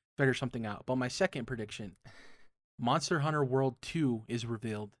partners, figure something out. But my second prediction: Monster Hunter World 2 is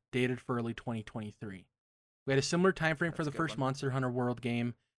revealed, dated for early 2023. We had a similar time frame for the first Monster Hunter World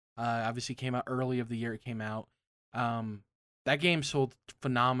game. Obviously came out early of the year it came out. That game sold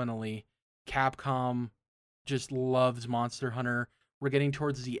phenomenally. Capcom just loves Monster Hunter. We're getting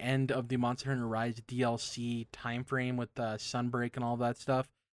towards the end of the Monster Hunter Rise DLC time frame with Sunbreak and all that stuff.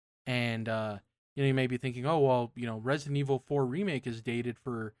 And you may be thinking, oh well, Resident Evil 4 remake is dated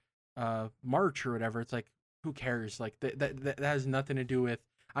for March or whatever. It's like, who cares? Like that has nothing to do with.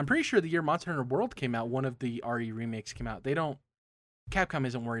 I'm pretty sure the year Monster Hunter World came out, one of the RE remakes came out. Capcom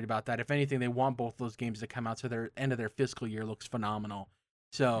isn't worried about that. If anything, they want both those games to come out so their end of their fiscal year looks phenomenal.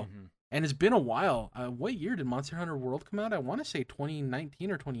 So, and it's been a while. What year did Monster Hunter World come out? I want to say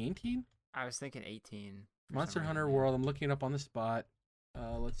 2019 or 2018. I was thinking 18. Monster Hunter World. I'm looking it up on the spot.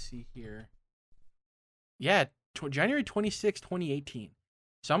 Let's see here. Yeah, January 26, 2018.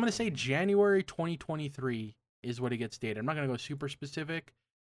 So I'm going to say January 2023 is what it gets dated. I'm not going to go super specific.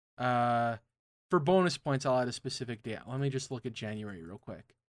 For bonus points, I'll add a specific date. Let me just look at January real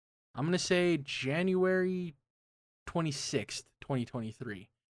quick. I'm going to say January 26th, 2023.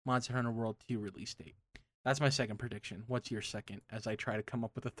 Monster Hunter World 2 release date. That's my second prediction. What's your second as I try to come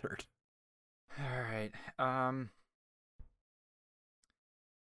up with a third? All right.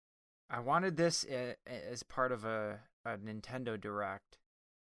 I wanted this as part of a Nintendo Direct,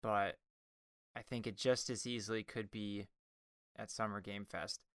 but I think it just as easily could be at Summer Game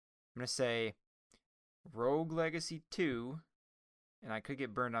Fest. I'm going to say Rogue Legacy 2, and I could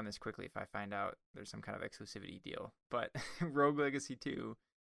get burned on this quickly if I find out there's some kind of exclusivity deal, but Rogue Legacy 2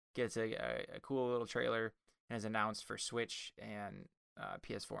 gets a cool little trailer and is announced for Switch and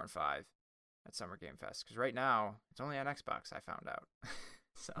PS4 and 5 at Summer Game Fest, because right now it's only on Xbox, I found out.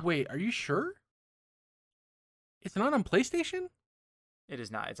 So. Wait, are you sure? It's not on PlayStation? It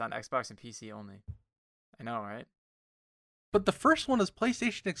is not. It's on Xbox and PC only. I know, right? But the first one is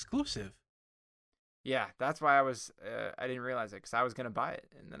PlayStation exclusive. Yeah, that's why I didn't realize it, because I was going to buy it.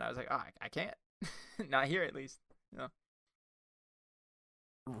 And then I was like, oh, I can't. Not here, at least.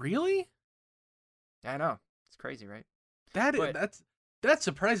 Really? Yeah, I know. It's crazy, right? That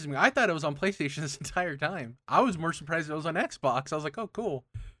surprises me. I thought it was on PlayStation this entire time. I was more surprised it was on Xbox. I was like, oh, cool.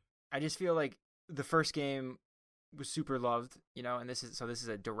 I just feel like the first game was super loved, and this is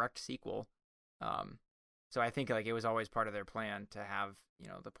a direct sequel. So I think like it was always part of their plan to have,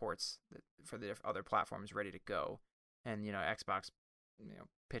 the ports for the other platforms ready to go. And, Xbox,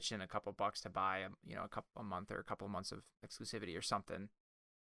 pitched in a couple bucks to buy, a month or a couple of months of exclusivity or something.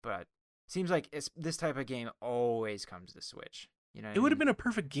 But it seems like this type of game always comes to Switch. It would have been a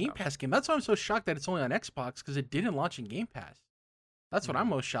perfect Game Pass game. That's why I'm so shocked that it's only on Xbox, because it didn't launch in Game Pass. That's what I'm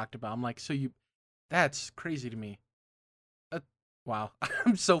most shocked about. I'm like, that's crazy to me. Wow.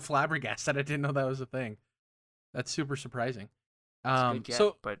 I'm so flabbergasted. I didn't know that was a thing. That's super surprising. It's a good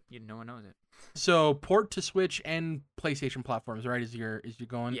get, but no one knows it. So port to Switch and PlayStation platforms, right? Is you're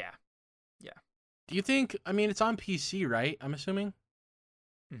going? Yeah. Do you think? I mean, it's on PC, right? I'm assuming.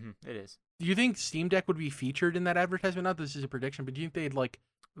 It is. Do you think Steam Deck would be featured in that advertisement? Not that this is a prediction, but do you think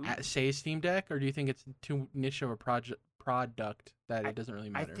they'd say Steam Deck, or do you think it's too niche of a product that it doesn't really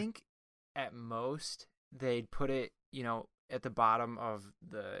matter? I think at most they'd put it, at the bottom of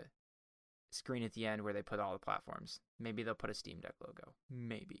the screen at the end where they put all the platforms. Maybe they'll put a Steam Deck logo.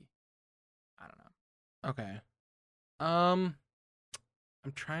 Maybe. I don't know. Okay. I'm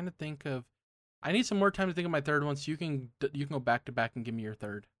trying to think of. I need some more time to think of my third one, so you can go back to back and give me your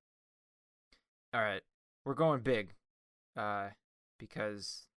third. All right, we're going big,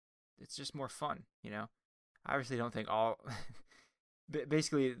 because it's just more fun. I obviously don't think all.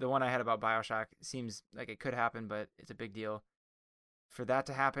 Basically, the one I had about BioShock seems like it could happen, but it's a big deal. For that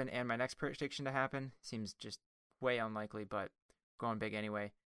to happen and my next prediction to happen seems just way unlikely, but going big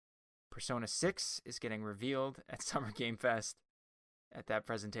anyway. Persona 6 is getting revealed at Summer Game Fest at that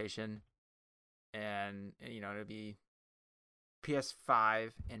presentation. And, it'll be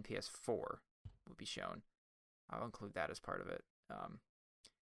PS5 and PS4 will be shown. I'll include that as part of it.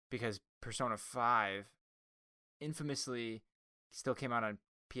 because Persona 5 infamously still came out on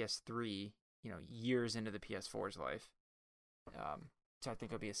PS3, years into the PS4's life. So I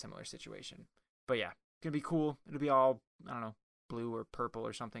think it'll be a similar situation. But yeah, gonna be cool. It'll be all, I don't know, blue or purple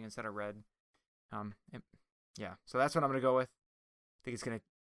or something instead of red. Yeah, so that's what I'm gonna go with.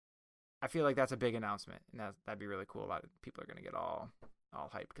 I feel like that's a big announcement, and that'd be really cool. A lot of people are gonna get all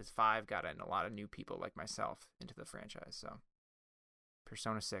hyped because 5 got in a lot of new people like myself into the franchise. So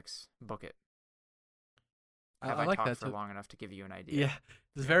Persona 6, book it. I like talked that for long enough to give you an idea? Yeah,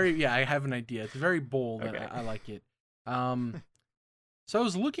 it's very. Yeah, I have an idea. It's very bold. Okay. I like it. So I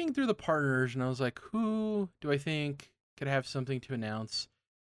was looking through the partners, and I was like, who do I think could have something to announce?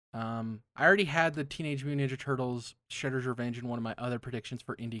 I already had the Teenage Mutant Ninja Turtles Shredder's Revenge in one of my other predictions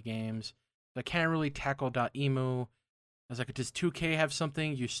for indie games. I can't really tackle .emu. I was like, does 2K have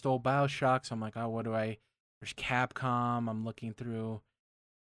something? You stole BioShock, so I'm like, oh, what do I? There's Capcom. I'm looking through,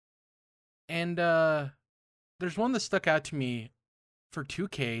 and there's one that stuck out to me for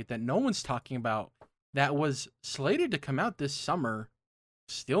 2K that no one's talking about that was slated to come out this summer.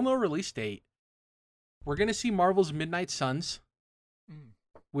 Still no release date. We're going to see Marvel's Midnight Suns,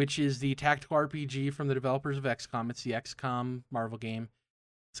 which is the tactical RPG from the developers of XCOM. It's the XCOM Marvel game.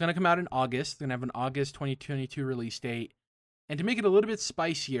 It's going to come out in August. It's going to have an August 2022 release date. And to make it a little bit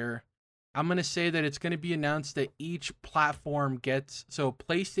spicier, I'm going to say that it's going to be announced that each platform gets... So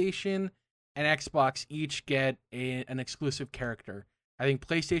PlayStation and Xbox each get an exclusive character. I think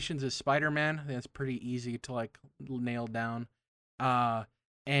PlayStation's is Spider-Man. I think that's pretty easy to nail down.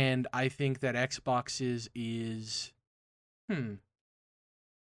 And I think that Xbox's is who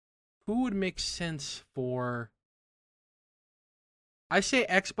would make sense for... I say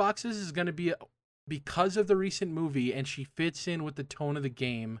Xbox's is going to be because of the recent movie and she fits in with the tone of the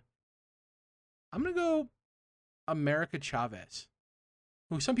game. I'm going to go America Chavez,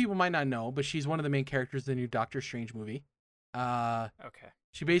 who some people might not know, but she's one of the main characters in the new Doctor Strange movie. Okay.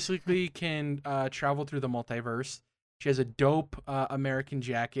 She basically can travel through the multiverse. She has a dope American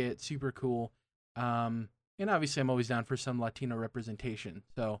jacket, super cool. And obviously I'm always down for some Latino representation.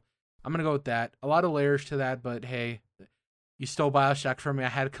 So I'm going to go with that. A lot of layers to that, but hey, you stole BioShock from me. I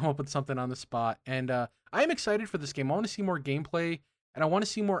had to come up with something on the spot. And I am excited for this game. I want to see more gameplay, and I want to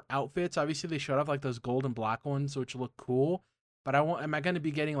see more outfits. Obviously, they showed off those gold and black ones, which look cool. But am I going to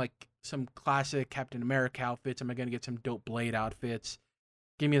be getting some classic Captain America outfits? Am I going to get some dope Blade outfits?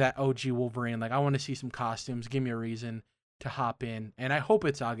 Give me that OG Wolverine. I want to see some costumes. Give me a reason to hop in. And I hope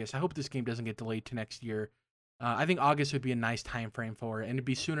it's August. I hope this game doesn't get delayed to next year. I think August would be a nice time frame for it. And it'd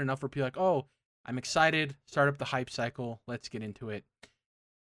be soon enough for people oh, I'm excited. Start up the hype cycle. Let's get into it.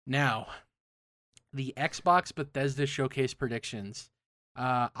 Now, the Xbox Bethesda Showcase predictions.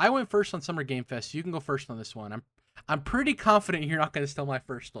 I went first on Summer Game Fest. You can go first on this one. I'm pretty confident you're not going to steal my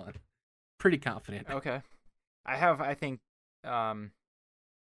first one. Pretty confident. Okay. I have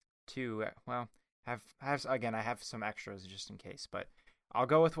two. Well, I have some extras just in case, but I'll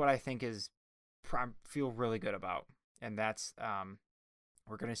go with what I think I feel really good about, and that's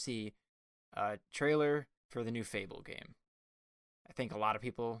we're going to see a trailer for the new Fable game. I think a lot of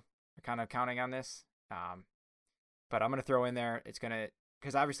people are kind of counting on this, but I'm going to throw in there. It's going to,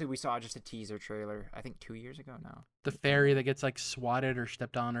 because obviously we saw just a teaser trailer, I think 2 years ago now. The fairy that gets swatted or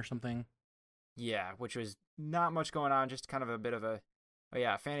stepped on or something. Yeah, which was not much going on, just kind of a bit of a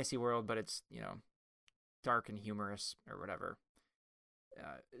fantasy world, but it's, dark and humorous or whatever.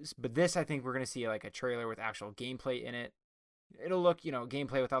 But this, I think we're going to see a trailer with actual gameplay in it. It'll look,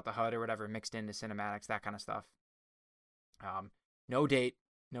 gameplay without the HUD or whatever, mixed into cinematics, that kind of stuff. No date,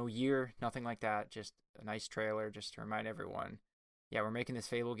 no year, nothing like that. Just a nice trailer just to remind everyone, yeah, we're making this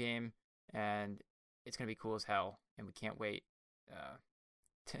Fable game, and it's going to be cool as hell, and we can't wait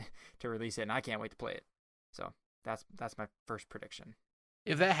to release it, and I can't wait to play it. So that's my first prediction.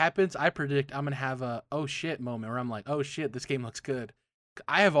 If that happens, I predict I'm going to have a oh shit moment where I'm like, oh shit, this game looks good.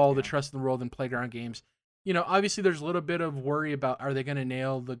 I have all the trust in the world in Playground Games. Obviously there's a little bit of worry about are they going to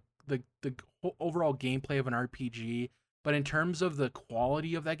nail the overall gameplay of an RPG, but in terms of the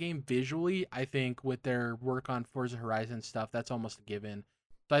quality of that game visually, I think with their work on Forza Horizon stuff, that's almost a given.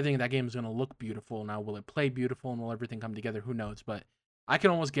 So I think that game is going to look beautiful. Now, will it play beautiful and will everything come together? Who knows? But I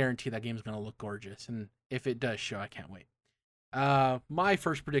can almost guarantee that game's going to look gorgeous. And if it does show, I can't wait. My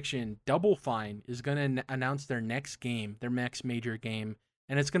first prediction, Double Fine is going to announce their next game, their next major game,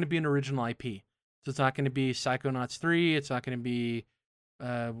 and it's going to be an original IP. So it's not going to be Psychonauts 3. It's not going to be,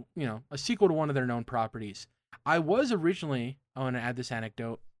 a sequel to one of their known properties. I was originally, I want to add this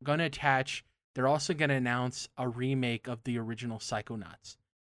anecdote, going to attach, they're also going to announce a remake of the original Psychonauts.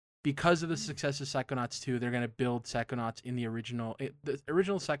 because of the success of Psychonauts 2, they're going to build Psychonauts in the original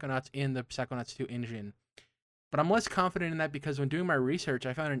Psychonauts in the Psychonauts 2 engine. But I'm less confident in that because when doing my research,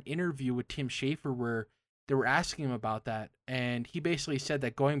 I found an interview with Tim Schafer where they were asking him about that. And he basically said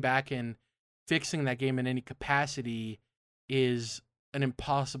that going back and fixing that game in any capacity is an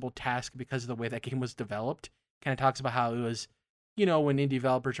impossible task because of the way that game was developed. Kind of talks about how it was, when indie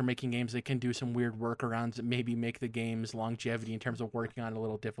developers are making games, they can do some weird workarounds that maybe make the game's longevity in terms of working on it a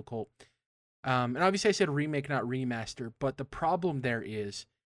little difficult. And obviously I said remake, not remaster, but the problem there is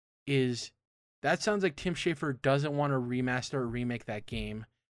that sounds like Tim Schafer doesn't want to remaster or remake that game.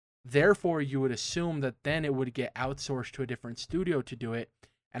 Therefore, you would assume that then it would get outsourced to a different studio to do it.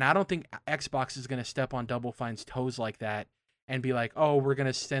 And I don't think Xbox is going to step on Double Fine's toes like that and be like, oh, we're going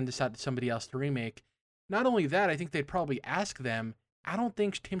to send this out to somebody else to remake. Not only that, I think they'd probably ask them. I don't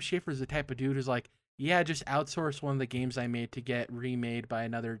think Tim Schafer is the type of dude who's like, yeah, just outsource one of the games I made to get remade by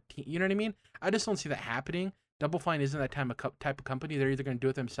another team. You know what I mean? I just don't see that happening. Double Fine isn't that type of company. They're either going to do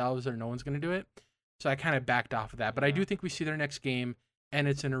it themselves or no one's going to do it. So I kind of backed off of that. But I do think we see their next game, and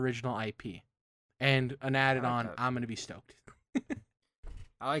it's an original IP. And an added on, I'm going to be stoked.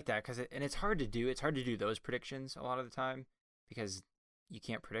 I like that because it's hard to do. It's hard to do those predictions a lot of the time because you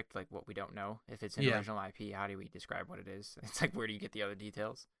can't predict like what we don't know. If it's an original IP, how do we describe what it is? It's like, where do you get the other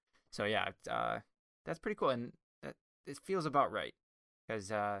details? So yeah, that's pretty cool, and it feels about right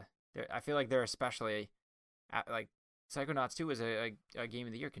because I feel like they're especially like Psychonauts 2 was a Game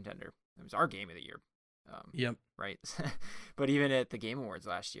of the Year contender. It was our Game of the Year. Yep. Right. But even at the Game Awards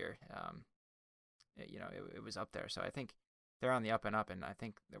last year, it was up there. So I think they're on the up and up, and I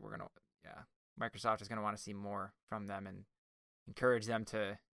think that Microsoft is gonna want to see more from them and encourage them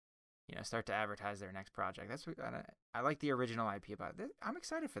to, start to advertise their next project. That's what I like the original IP about it. I'm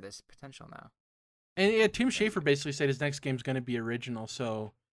excited for this potential now. And yeah, Tim Schafer basically said his next game's gonna be original.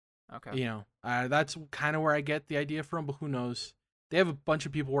 So, okay, that's kind of where I get the idea from. But who knows? They have a bunch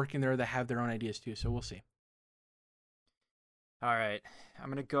of people working there that have their own ideas too. So we'll see. All right, I'm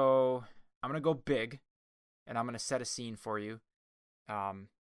gonna go big, and I'm gonna set a scene for you. Phil.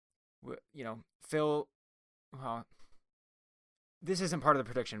 Well, this isn't part of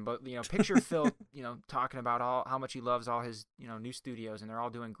the prediction, but picture Phil, talking about how much he loves all his new studios, and they're all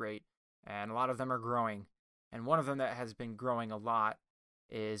doing great, and a lot of them are growing, and one of them that has been growing a lot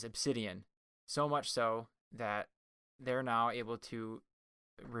is Obsidian, so much so that they're now able to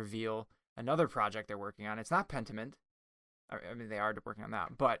reveal another project they're working on. It's not Pentiment. I mean, they are working on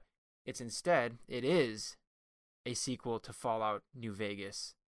that, but it is a sequel to Fallout New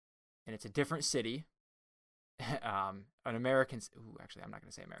Vegas, and it's a different city. An American. Actually, I'm not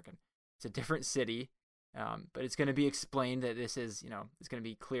going to say American. It's a different city, but it's going to be explained that this is, it's going to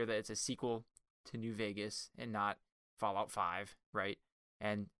be clear that it's a sequel to New Vegas and not Fallout 5, right?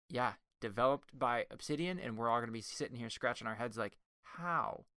 And yeah, developed by Obsidian, and we're all going to be sitting here scratching our heads like,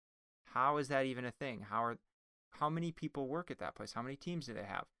 how is that even a thing? How many people work at that place? How many teams do they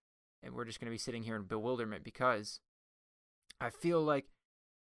have? And we're just going to be sitting here in bewilderment because I feel like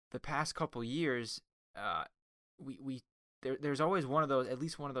the past couple years, there's always at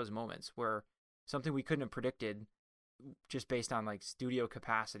least one of those moments where something we couldn't have predicted just based on like studio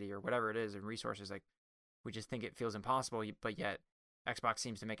capacity or whatever it is and resources, like we just think it feels impossible, but yet Xbox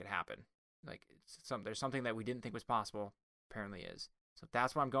seems to make it happen. Like there's something that we didn't think was possible, apparently is. So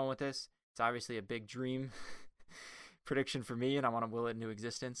that's why I'm going with this. It's obviously a big dream prediction for me, and I want to will it into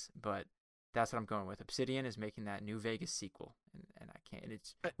existence, but that's what I'm going with. Obsidian is making that New Vegas sequel, and I can't.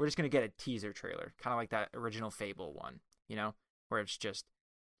 We're just gonna get a teaser trailer, kind of like that original Fable one, where it's just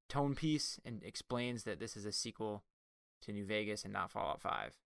tone piece and explains that this is a sequel to New Vegas and not Fallout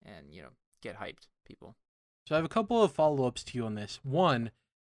 5, and get hyped, people. So I have a couple of follow-ups to you on this. One,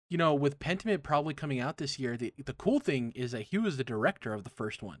 with Pentiment probably coming out this year, the cool thing is that he was the director of the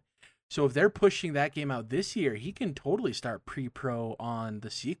first one. So if they're pushing that game out this year, he can totally start pre-pro on the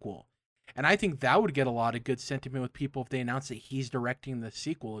sequel. And I think that would get a lot of good sentiment with people if they announce that he's directing the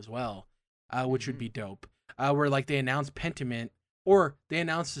sequel as well, which would be dope. Where like they announce Pentiment, or they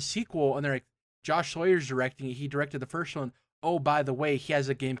announce the sequel and they're like, Josh Sawyer's directing it. He directed the first one. Oh, by the way, he has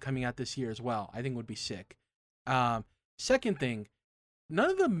a game coming out this year as well. I think it would be sick. Second thing, none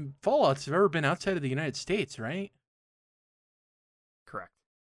of the Fallouts have ever been outside of the United States, right? Correct.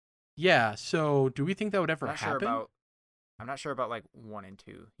 Yeah, so do we think that would ever happen? I'm not sure about like 1 and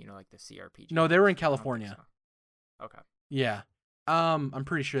 2, like the CRPG. No, they were in California. So. Okay. Yeah. I'm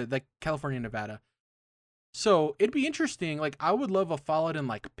pretty sure, like California, Nevada. So it'd be interesting. Like, I would love a Fallout in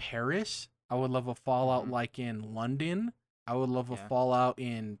like Paris. I would love a Fallout like in London. I would love a Fallout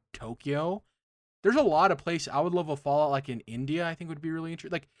in Tokyo. there's a lot of places I would love a Fallout like in India. I think would be really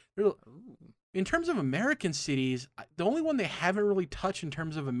interesting. Like Ooh. in terms of American cities, the only one they haven't really touched in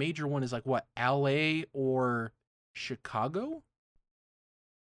terms of a major one is like what, LA or Chicago?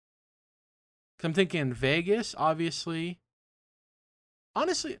 'Cause I'm thinking Vegas, obviously.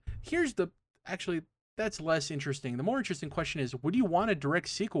 Honestly, actually that's less interesting. The more interesting question is, would you want a direct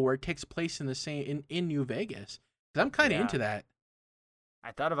sequel where it takes place in the same in New Vegas? Because I'm kind of Yeah. into that.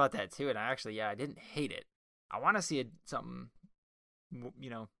 I thought about that too, and I didn't hate it. I want to see something,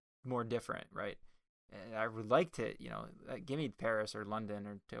 more different, right? And I would like to, give me Paris or London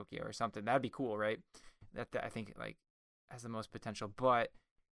or Tokyo or something. That'd be cool, right? That I think like has the most potential. But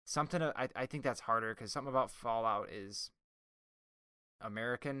something I think that's harder because something about Fallout is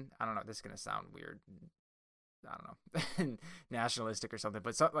American. I don't know. This is gonna sound weird. I don't know, nationalistic or something.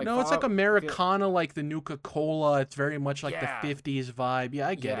 But something like No, it's like Fallout, Americana, like the Nuka-Cola. It's very much like Yeah. the 50s vibe. Yeah,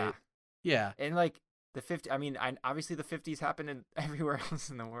 I get Yeah. it. Yeah. And like the 50, I mean, obviously the 50s happen in everywhere else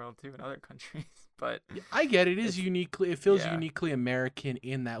in the world too, in other countries. But I get it. It feels yeah. uniquely American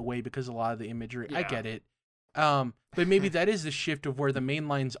in that way because a lot of the imagery. I Yeah. get it. But maybe that is the shift of where the main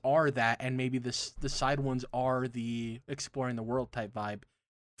lines are that, and maybe the side ones are the exploring the world type vibe.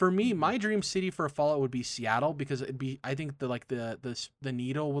 For me, my dream city for a Fallout would be Seattle because I think the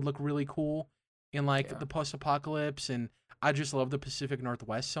needle would look really cool in like Yeah. the post apocalypse, and I just love the Pacific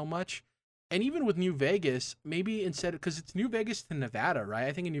Northwest so much. And even with New Vegas, maybe instead, because it's New Vegas to Nevada, right?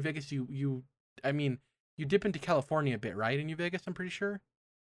 I think in New Vegas you dip into California a bit, right? In New Vegas, I'm pretty sure,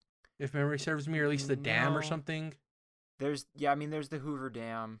 if memory serves me, or at least the dam or No. there's there's the Hoover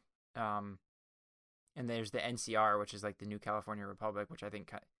Dam, and there's the NCR, which is like the New California Republic, which I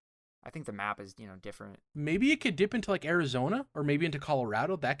think the map is different. maybe it could dip into like Arizona or maybe into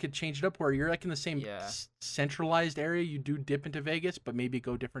Colorado. That could change it up where you're like in the same Yeah. centralized area. You do dip into Vegas, but maybe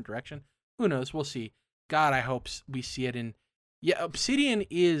go different direction. Who knows? We'll see. God, I hope we see it in. Yeah, Obsidian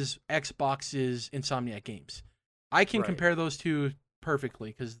is Xbox's Insomniac Games. I can Right. compare those two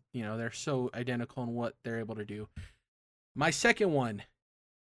perfectly because they're so identical in what they're able to do. My second one,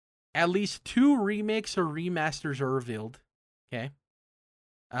 at least 2 remakes or remasters are revealed. Okay.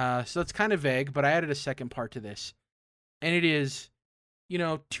 So it's kind of vague, but I added a second part to this. And it is,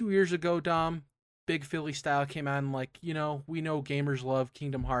 2 years ago, Dom, Big Philly Style came out and like, we know gamers love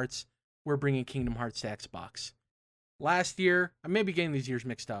Kingdom Hearts. We're bringing Kingdom Hearts to Xbox. Last year, I may be getting these years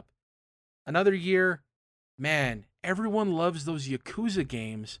mixed up. Another year, man, everyone loves those Yakuza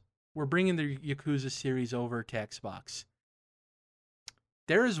games. We're bringing the Yakuza series over to Xbox.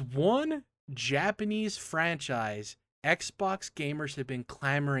 There is one Japanese franchise Xbox gamers have been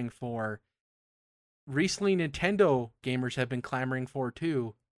clamoring for. Recently, Nintendo gamers have been clamoring for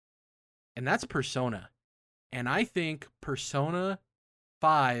too. And that's Persona. And I think Persona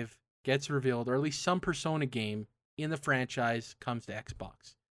 5 gets revealed, or at least some Persona game in the franchise comes to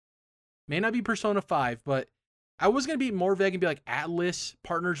Xbox. May not be Persona 5, but I was going to be more vague and be like Atlas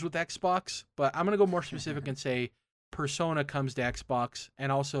partners with Xbox, but I'm going to go more specific and say Persona comes to Xbox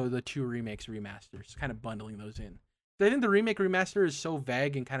and also the 2 remakes remasters, kind of bundling those in. I think the remake remaster is so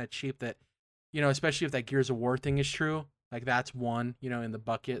vague and kind of cheap that, especially if that Gears of War thing is true, like that's one, in the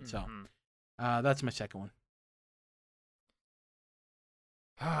bucket. So that's my second one.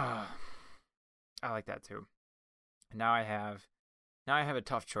 I like that too. Now I have a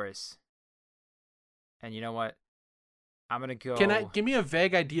tough choice. And you know what? I'm gonna go. Give me a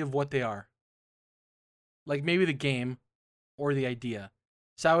vague idea of what they are? Like maybe the game or the idea.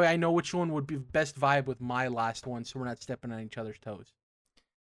 So I know which one would be best vibe with my last one, so we're not stepping on each other's toes.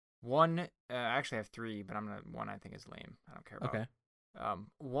 One, I actually have 3, but one I think is lame. I don't care about. Okay.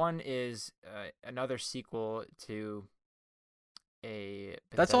 One is another sequel to a.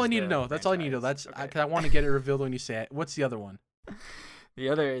 That's all I need to Bethesda know. That's all I need to know. franchise. That's Okay. because I want to get it revealed when you say it. What's the other one? The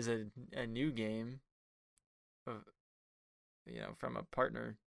other is a new game of from a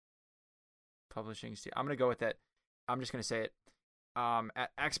partner publishing studio. I'm gonna go with that. I'm just gonna say it. At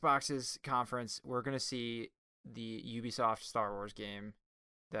Xbox's conference, we're gonna see the Ubisoft Star Wars game.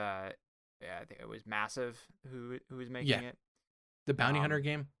 I think it was Massive who was making it. The Bounty Hunter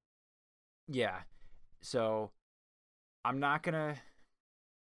game. Yeah. So I'm not gonna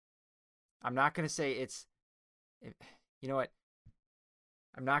say it's. You know what?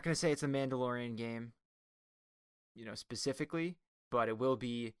 I'm not gonna say it's a Mandalorian game. Specifically, but it will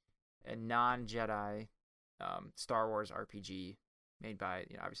be a non-Jedi Star Wars RPG made by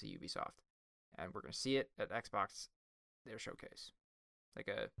obviously Ubisoft, and we're gonna see it at Xbox their showcase. Like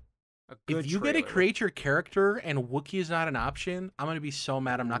a good. If you trailer. get to create your character and Wookiee is not an option, I'm gonna be so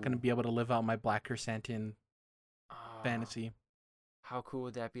mad. I'm not gonna be able to live out my Black Chrysanthemum fantasy. How cool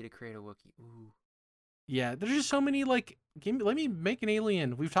would that be to create a Wookiee? Ooh. Yeah, there's just so many like. Let me make an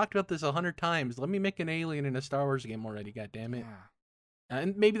alien. We've talked about this 100 times. Let me make an alien in a Star Wars game already. God damn it! Yeah.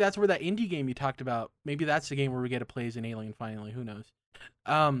 And maybe that's where that indie game you talked about. Maybe that's the game where we get to play as an alien finally. Who knows?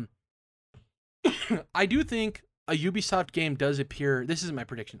 Um, I do think a Ubisoft game does appear. This isn't my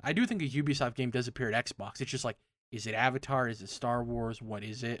prediction. I do think a Ubisoft game does appear at Xbox. It's just like, is it Avatar? Is it Star Wars? What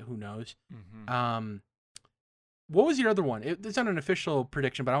is it? Who knows? Mm-hmm. What was your other one? It's not an official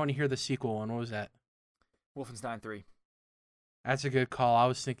prediction, but I want to hear the sequel one. What was that? Wolfenstein 3. That's a good call. I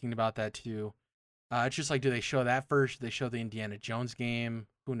was thinking about that too. It's just like, do they show that first? Do they show the Indiana Jones game?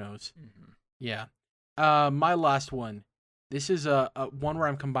 Who knows? Mm-hmm. Yeah. My last one. This is a one where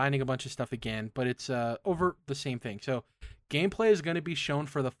I'm combining a bunch of stuff again, but it's over the same thing. So, gameplay is going to be shown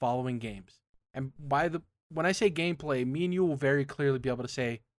for the following games, and when I say gameplay, me and you will very clearly be able to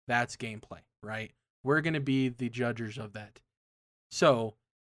say that's gameplay, right? We're going to be the judges of that. So,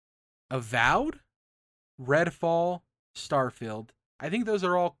 Avowed, Redfall, Starfield. I think those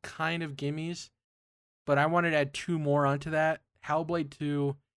are all kind of gimmies, but I wanted to add 2 more onto that: Hellblade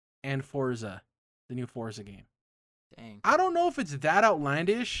 2 and Forza, the new Forza game. Dang. I don't know if it's that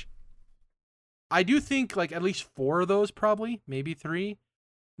outlandish. I do think like at least 4 of those, probably, maybe 3.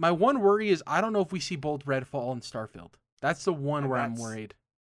 My one worry is I don't know if we see both Redfall and Starfield. That's the one where I'm worried.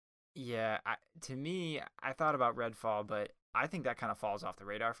 Yeah, to me, I thought about Redfall, but I think that kind of falls off the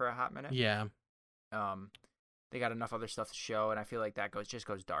radar for a hot minute. Yeah. They got enough other stuff to show, and I feel like that just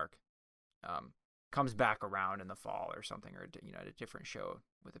goes dark. Comes back around in the fall or something, or at a different show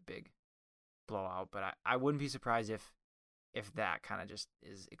with a big blowout. But I wouldn't be surprised if that kind of just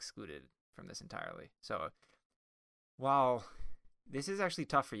is excluded from this entirely. So while this is actually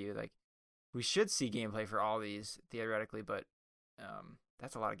tough for you, like we should see gameplay for all these theoretically, but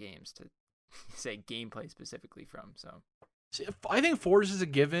that's a lot of games to say gameplay specifically from. So See, I think Forza is a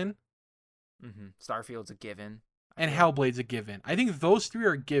given. Mm-hmm. Starfield's a given. And Hellblade's a given. I think those 3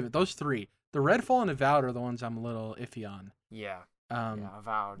 are given. Those 3. The Redfall and Avowed are the ones I'm a little iffy on. Yeah.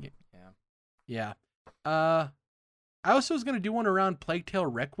 Avowed. Yeah. I also was going to do one around Plague Tale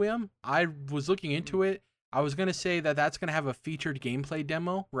Requiem. I was looking into it. I was going to say that that's going to have a featured gameplay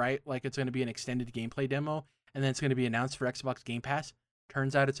demo, right? Like it's going to be an extended gameplay demo, and then it's going to be announced for Xbox Game Pass.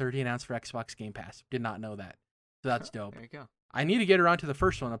 Turns out it's already announced for Xbox Game Pass. Did not know that. So that's dope. There you go. I need to get around to the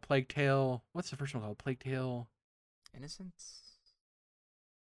first one, a Plague Tale. What's the first one called? Plague Tale Innocence?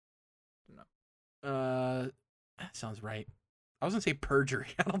 No. That sounds right. I was gonna say perjury.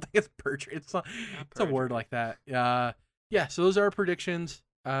 I don't think it's perjury. It's a word like that. Yeah. So those are our predictions.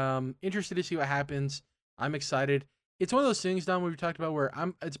 Interested to see what happens. I'm excited. It's one of those things, Dom, we talked about where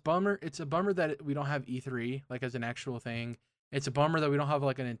it's a bummer that we don't have E3 like as an actual thing. It's a bummer that we don't have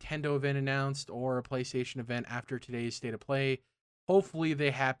like a Nintendo event announced or a PlayStation event after today's State of Play. Hopefully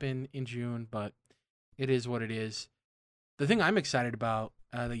they happen in June, but it is what it is. The thing I'm excited about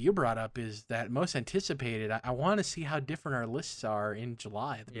that you brought up is that most anticipated. I want to see how different our lists are in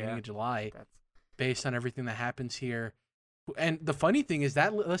July, at the beginning of July, based on everything that happens here. And the funny thing is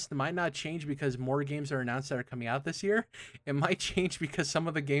that list might not change because more games are announced that are coming out this year. It might change because some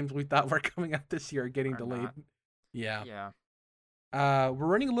of the games we thought were coming out this year are getting delayed. Not. Yeah. Yeah. We're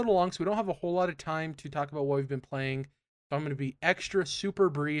running a little long, so we don't have a whole lot of time to talk about what we've been playing. So I'm going to be super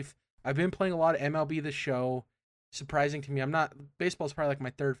brief. I've been playing a lot of MLB The Show. Surprising to me. Baseball's probably like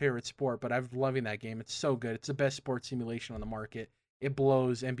my 3rd favorite sport, but I'm loving that game. It's so good. It's the best sports simulation on the market. It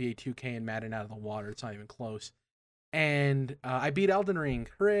blows NBA 2K and Madden out of the water. It's not even close. And I beat Elden Ring.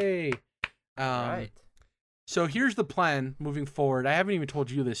 Hooray! Right. So here's the plan moving forward. I haven't even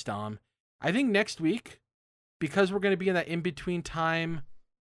told you this, Dom. I think next week, because we're going to be in that in-between time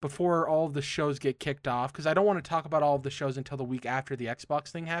before all of the shows get kicked off, because I don't want to talk about all of the shows until the week after the Xbox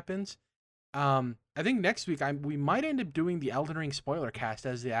thing happens. I think next week we might end up doing the Elden Ring spoiler cast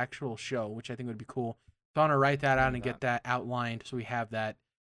as the actual show, which I think would be cool. So I want to write that out and get that outlined so we have that.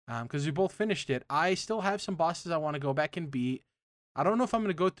 Because we both finished it. I still have some bosses I want to go back and beat. I don't know if I'm going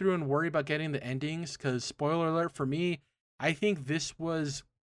to go through and worry about getting the endings, because spoiler alert for me, I think this was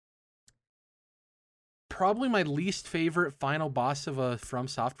probably my least favorite final boss of a From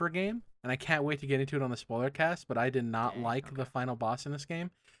Software game, and I can't wait to get into it on the spoiler cast, but I did not like the final boss in this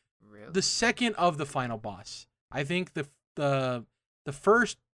game. Really? The second of the final boss. I think the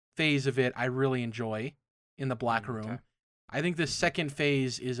first phase of it I really enjoy in the Black Room. Okay. I think the second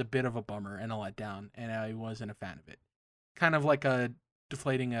phase is a bit of a bummer and a letdown, and I wasn't a fan of it. Kind of like a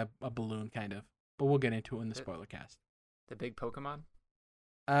deflating a balloon, kind of. But we'll get into it in the spoiler cast. The big Pokemon?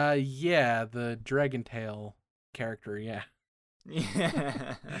 Yeah, the Dragon Tail character, yeah.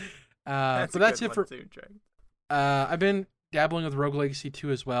 Yeah. But that's it for. I've been dabbling with Rogue Legacy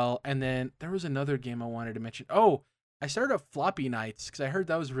 2 as well. And then there was another game I wanted to mention. Oh, I started up Floppy Nights because I heard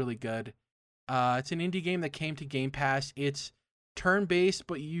that was really good. It's an indie game that came to Game Pass. It's turn-based,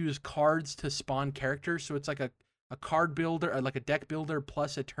 but you use cards to spawn characters. So it's like a card builder, like a deck builder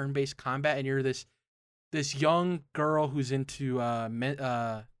plus a turn-based combat. And you're this young girl who's into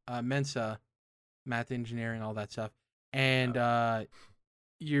Mensa, math engineering, all that stuff. And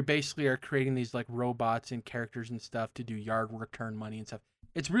you basically are creating these like robots and characters and stuff to do yard work, turn money and stuff.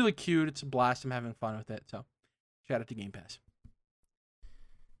 It's really cute. It's a blast. I'm having fun with it. So shout out to Game Pass.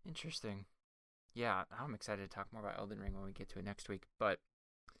 Interesting. Yeah, I'm excited to talk more about Elden Ring when we get to it next week. But,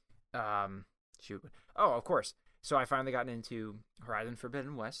 shoot. Oh, of course. So I finally gotten into Horizon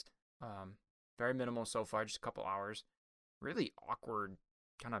Forbidden West. Very minimal so far, just a couple hours. Really awkward,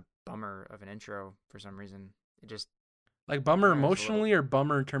 kind of bummer of an intro for some reason. It just like bummer emotionally or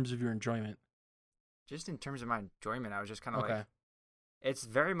bummer in terms of your enjoyment? Just in terms of my enjoyment, I was just kind of like, it's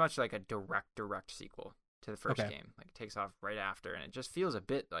very much like a direct sequel to the first game. Like it takes off right after, and it just feels a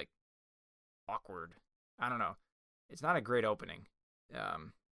bit like awkward. I don't know. It's not a great opening.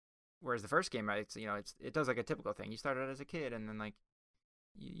 Whereas the first game, it does like a typical thing. You start out as a kid, and then like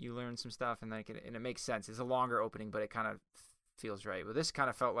you learn some stuff, and like and it makes sense. It's a longer opening, but it kind of feels right. But this kind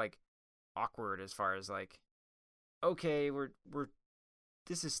of felt like awkward as far as like, okay, we're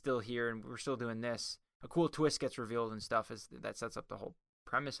this is still here, and we're still doing this. A cool twist gets revealed and stuff that sets up the whole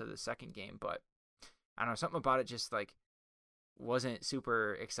premise of the second game. But I don't know, something about it just like wasn't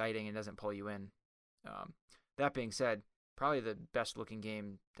super exciting and doesn't pull you in. That being said, probably the best looking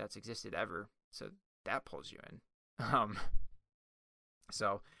game that's existed ever, so that pulls you in.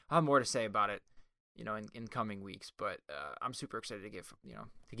 So I'll have more to say about it, in coming weeks. But I'm super excited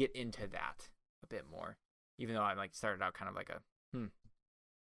to get into that a bit more, even though I like started out kind of like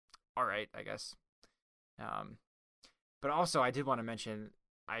all right, I guess. But also I did want to mention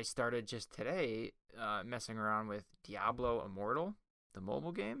I started just today messing around with Diablo Immortal, the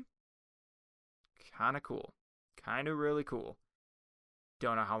mobile game. Kind of cool. Kind of really cool.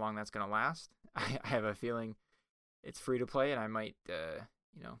 Don't know how long that's going to last. I have a feeling it's free to play, and I might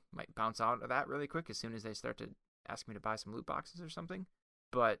bounce out of that really quick as soon as they start to ask me to buy some loot boxes or something.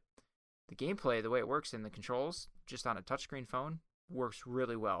 But the gameplay, the way it works in the controls, just on a touchscreen phone, works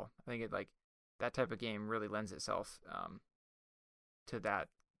really well. I think that type of game really lends itself to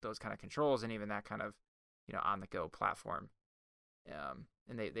those kind of controls, and even that kind of on the go platform.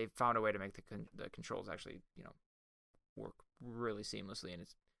 And they found a way to make the controls actually work really seamlessly, and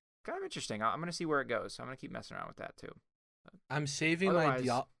it's kind of interesting. I'm gonna see where it goes, so I'm gonna keep messing around with that too. I'm saving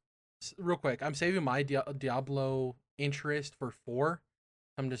real quick. I'm saving my Diablo interest for 4.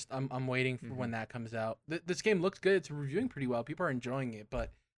 I'm waiting for when that comes out. This game looks good. It's reviewing pretty well. People are enjoying it,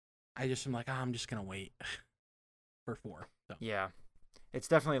 but I'm like, I'm just gonna wait for 4. So. Yeah, it's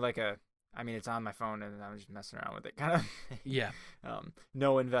definitely like it's on my phone, and I'm just messing around with it, kind of. Yeah.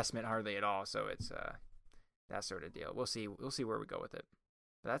 No investment hardly at all, so it's that sort of deal. We'll see where we go with it.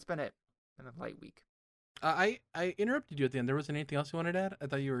 But that's been it. Been a light week. I interrupted you at the end. There wasn't anything else you wanted to add? I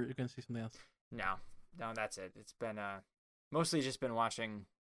thought you were going to say something else. No, that's it. It's been mostly just been watching.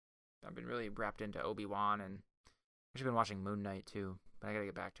 I've been really wrapped into Obi-Wan, and I've actually been watching Moon Knight too. But I gotta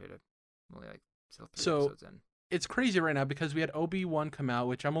get back to it. I'm only like still 3 episodes in. It's crazy right now because we had Obi-Wan come out,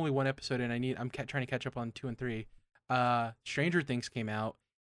 which I'm only 1 episode in. I'm trying to catch up on 2 and 3. Stranger Things came out,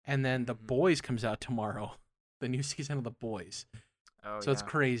 and then The Boys comes out tomorrow. The new season of The Boys. Oh, so it's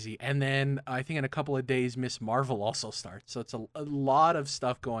crazy. And then I think in a couple of days, Miss Marvel also starts. So it's a lot of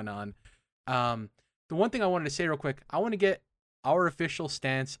stuff going on. The one thing I wanted to say real quick, I want to get our official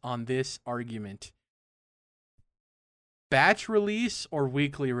stance on this argument. Batch release or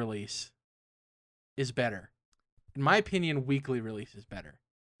weekly release is better. In my opinion, weekly release is better.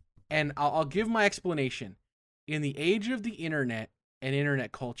 And I'll give my explanation. In the age of the internet and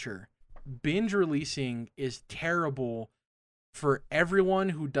internet culture, binge releasing is terrible for everyone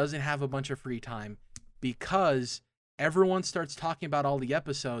who doesn't have a bunch of free time, because everyone starts talking about all the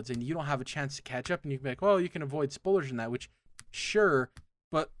episodes and you don't have a chance to catch up, and you can be like, well, you can avoid spoilers in that, which sure,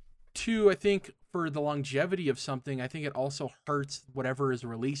 but 2, I think for the longevity of something, I think it also hurts whatever is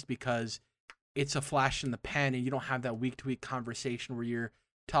released because it's a flash in the pan and you don't have that week-to-week conversation where you're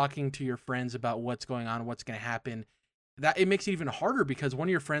talking to your friends about what's going on, what's going to happen. That it makes it even harder because one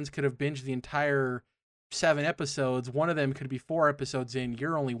of your friends could have binged the entire 7 episodes. One of them could be 4 episodes in.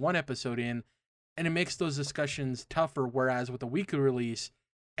 You're only 1 episode in, and it makes those discussions tougher. Whereas with a weekly release,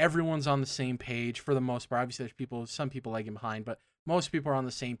 everyone's on the same page for the most part. Obviously, there's some people lagging behind, but most people are on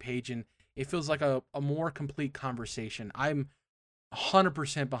the same page, and it feels like a more complete conversation. I'm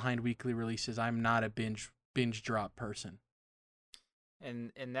 100% behind weekly releases. I'm not a binge drop person.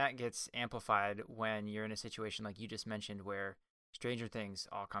 And that gets amplified when you're in a situation like you just mentioned where Stranger Things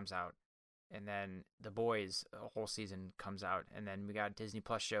all comes out, and then The Boys a whole season comes out, and then we got Disney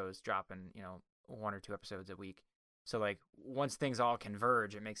Plus shows dropping, 1 or 2 episodes a week. So like once things all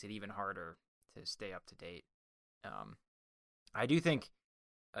converge, it makes it even harder to stay up to date. I do think,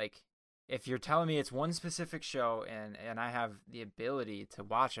 like, if you're telling me it's one specific show and I have the ability to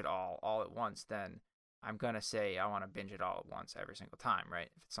watch it all at once, then I'm going to say I want to binge it all at once every single time, right?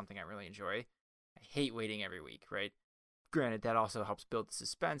 If it's something I really enjoy. I hate waiting every week, right? Granted, that also helps build the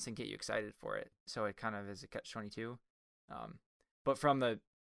suspense and get you excited for it. So it kind of is a catch-22. But from the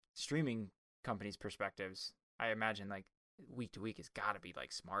streaming companies' perspectives, I imagine like week to week has got to be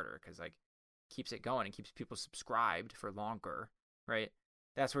like smarter because like keeps it going and keeps people subscribed for longer, right?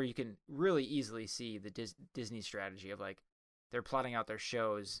 That's where you can really easily see the Disney strategy of like they're plotting out their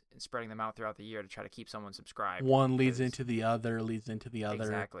shows and spreading them out throughout the year to try to keep someone subscribed. One leads into the other.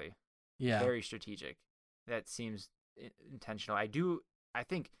 Exactly. Yeah. Very strategic. That seems intentional. I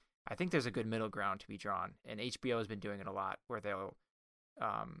think there's a good middle ground to be drawn, and HBO has been doing it a lot where they'll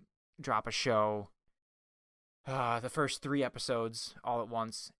drop a show, the first 3 episodes all at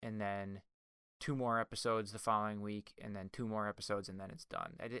once, and then 2 more episodes the following week, and then 2 more episodes, and then it's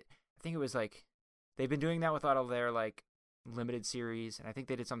done. I think it was like they've been doing that with a lot of their like limited series, and I think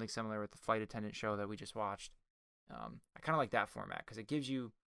they did something similar with the Flight Attendant show that we just watched. I kind of like that format because it gives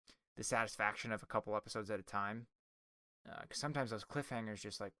you the satisfaction of a couple episodes at a time. Because sometimes those cliffhangers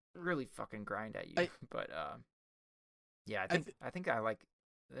just like really fucking grind at you. Yeah, I think I like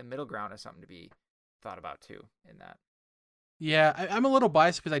the middle ground as something to be thought about too in that. Yeah, I'm a little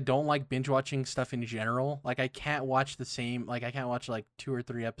biased because I don't like binge watching stuff in general. Like I can't watch I can't watch like 2 or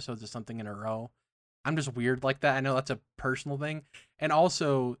 3 episodes of something in a row. I'm just weird like that. I know that's a personal thing. And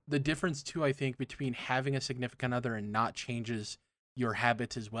also the difference too, I think, between having a significant other and not changes your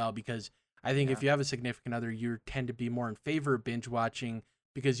habits as well. Because I think if you have a significant other, you tend to be more in favor of binge watching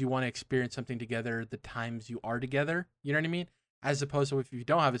because you want to experience something together the times you are together. You know what I mean? As opposed to if you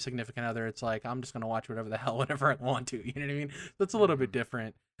don't have a significant other, it's like, I'm just going to watch whatever the hell, whenever I want to. You know what I mean? That's a little bit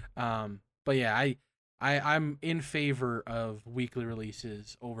different. But yeah, I'm in favor of weekly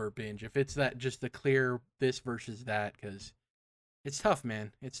releases over binge. If it's that just the clear this versus that, because it's tough,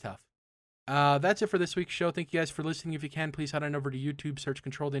 man. It's tough. That's it for this week's show. Thank you guys for listening. If you can, please head on over to YouTube, search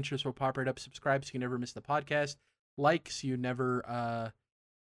Controlled Interest, will pop right up. Subscribe so you never miss the podcast. Like so you never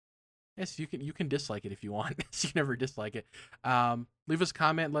yes, you can dislike it if you want. So you never dislike it. Leave us a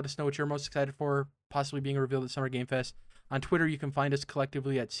comment. Let us know what you're most excited for, possibly being revealed at Summer Game Fest. On Twitter, you can find us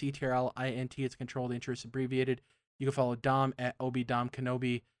collectively at CTRLINT. It's Controlled Interest abbreviated. You can follow Dom at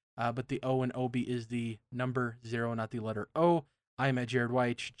OBDomKenobi, but the O in Obi is the number 0, not the letter O. I'm at Jared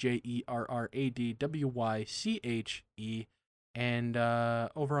Wyche, JERRADWYCHE. And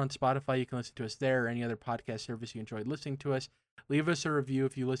over on Spotify, you can listen to us there or any other podcast service you enjoyed listening to us. Leave us a review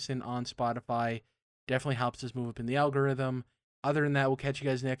if you listen on Spotify. Definitely helps us move up in the algorithm. Other than that, we'll catch you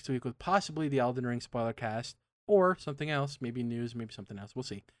guys next week with possibly the Elden Ring spoiler cast or something else. Maybe news, maybe something else. We'll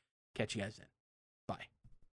see. Catch you guys then. Bye.